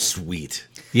 Sweet.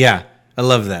 Yeah, I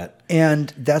love that.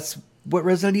 And that's what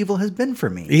Resident Evil has been for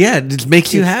me. Yeah, it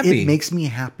makes you happy. It makes me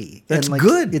happy. That's and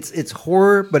good. It's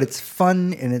horror, but it's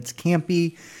fun and it's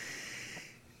campy.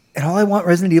 And all I want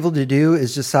Resident Evil to do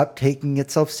is just stop taking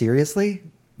itself seriously.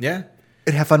 Yeah.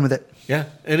 And have fun with it. Yeah.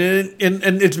 And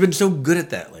it's been so good at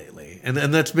that lately. And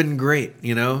that's been great,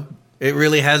 you know? It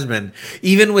really has been.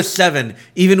 Even with 7,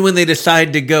 even when they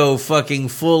decide to go fucking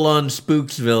full on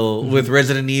Spooksville with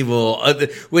Resident Evil,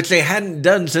 which they hadn't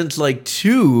done since like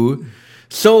 2,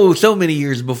 so many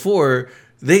years before,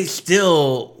 they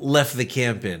still left the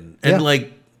camp in. And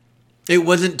like, it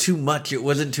wasn't too much. It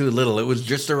wasn't too little. It was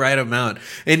just the right amount.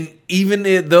 And even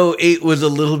though 8 was a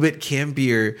little bit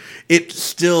campier, it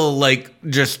still like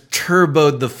just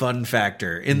turboed the fun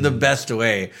factor in the best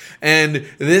way. And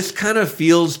this kind of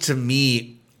feels to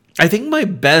me, I think my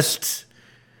best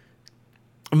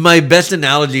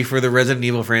analogy for the Resident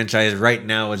Evil franchise right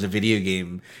now as a video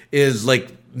game is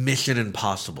like Mission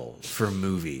Impossible for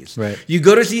movies. Right. You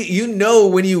go to see, you know,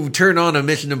 when you turn on a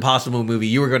Mission Impossible movie,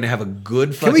 you are going to have a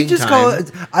good fucking time. Can we just call it,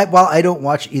 while I don't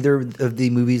watch either of the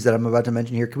movies that I'm about to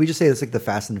mention here, can we just say it's like the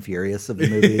Fast and Furious of the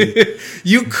movie?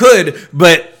 You could,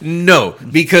 but no,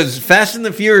 because Fast and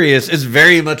the Furious is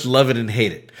very much love it and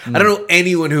hate it. I don't know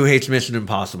anyone who hates Mission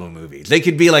Impossible movies. They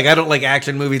could be like, I don't like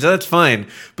action movies. That's fine.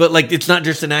 But like, it's not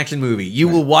just an action movie. You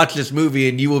will watch this movie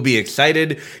and you will be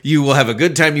excited. You will have a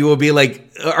good time. You will be like,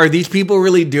 are these people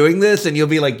really doing this? And you'll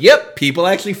be like, yep, people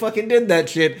actually fucking did that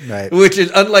shit. Right. Which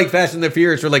is unlike Fast and the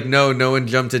Furious, where like, no one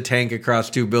jumped a tank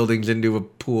across 2 buildings into a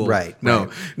pool. Right.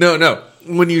 No.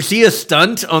 When you see a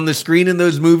stunt on the screen in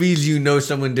those movies, you know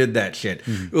someone did that shit.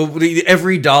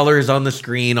 Every dollar is on the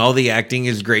screen. All the acting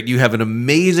is great. You have an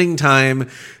amazing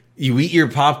time. You eat your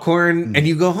popcorn and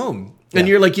you go home. And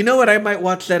you're like, you know what? I might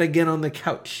watch that again on the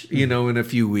couch, you know, in a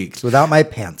few weeks. Without my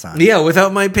pants on. Yeah,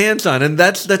 without my pants on. And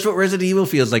that's what Resident Evil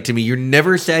feels like to me. You're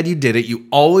never sad you did it. You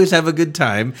always have a good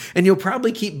time. And you'll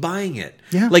probably keep buying it.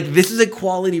 Yeah. Like, this is a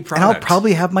quality product. And I'll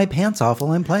probably have my pants off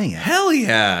while I'm playing it. Hell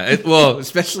yeah. Well,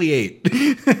 especially 8.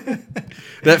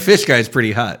 That fish guy's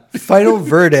pretty hot. Final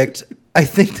verdict. I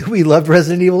think that we loved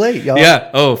Resident Evil 8, y'all.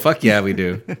 Yeah. Oh, fuck yeah, we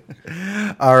do.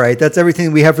 All right. That's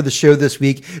everything we have for the show this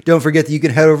week. Don't forget that you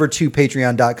can head over to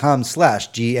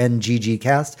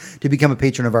patreon.com/GNGGcast to become a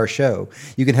patron of our show.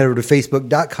 You can head over to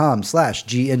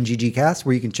facebook.com/GNGGcast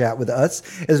where you can chat with us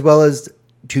as well as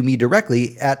to me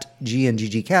directly at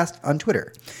GNGGcast on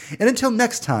Twitter. And until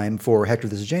next time, for Hector,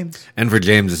 this is James. And for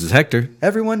James, this is Hector.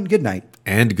 Everyone, good night.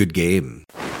 And good game.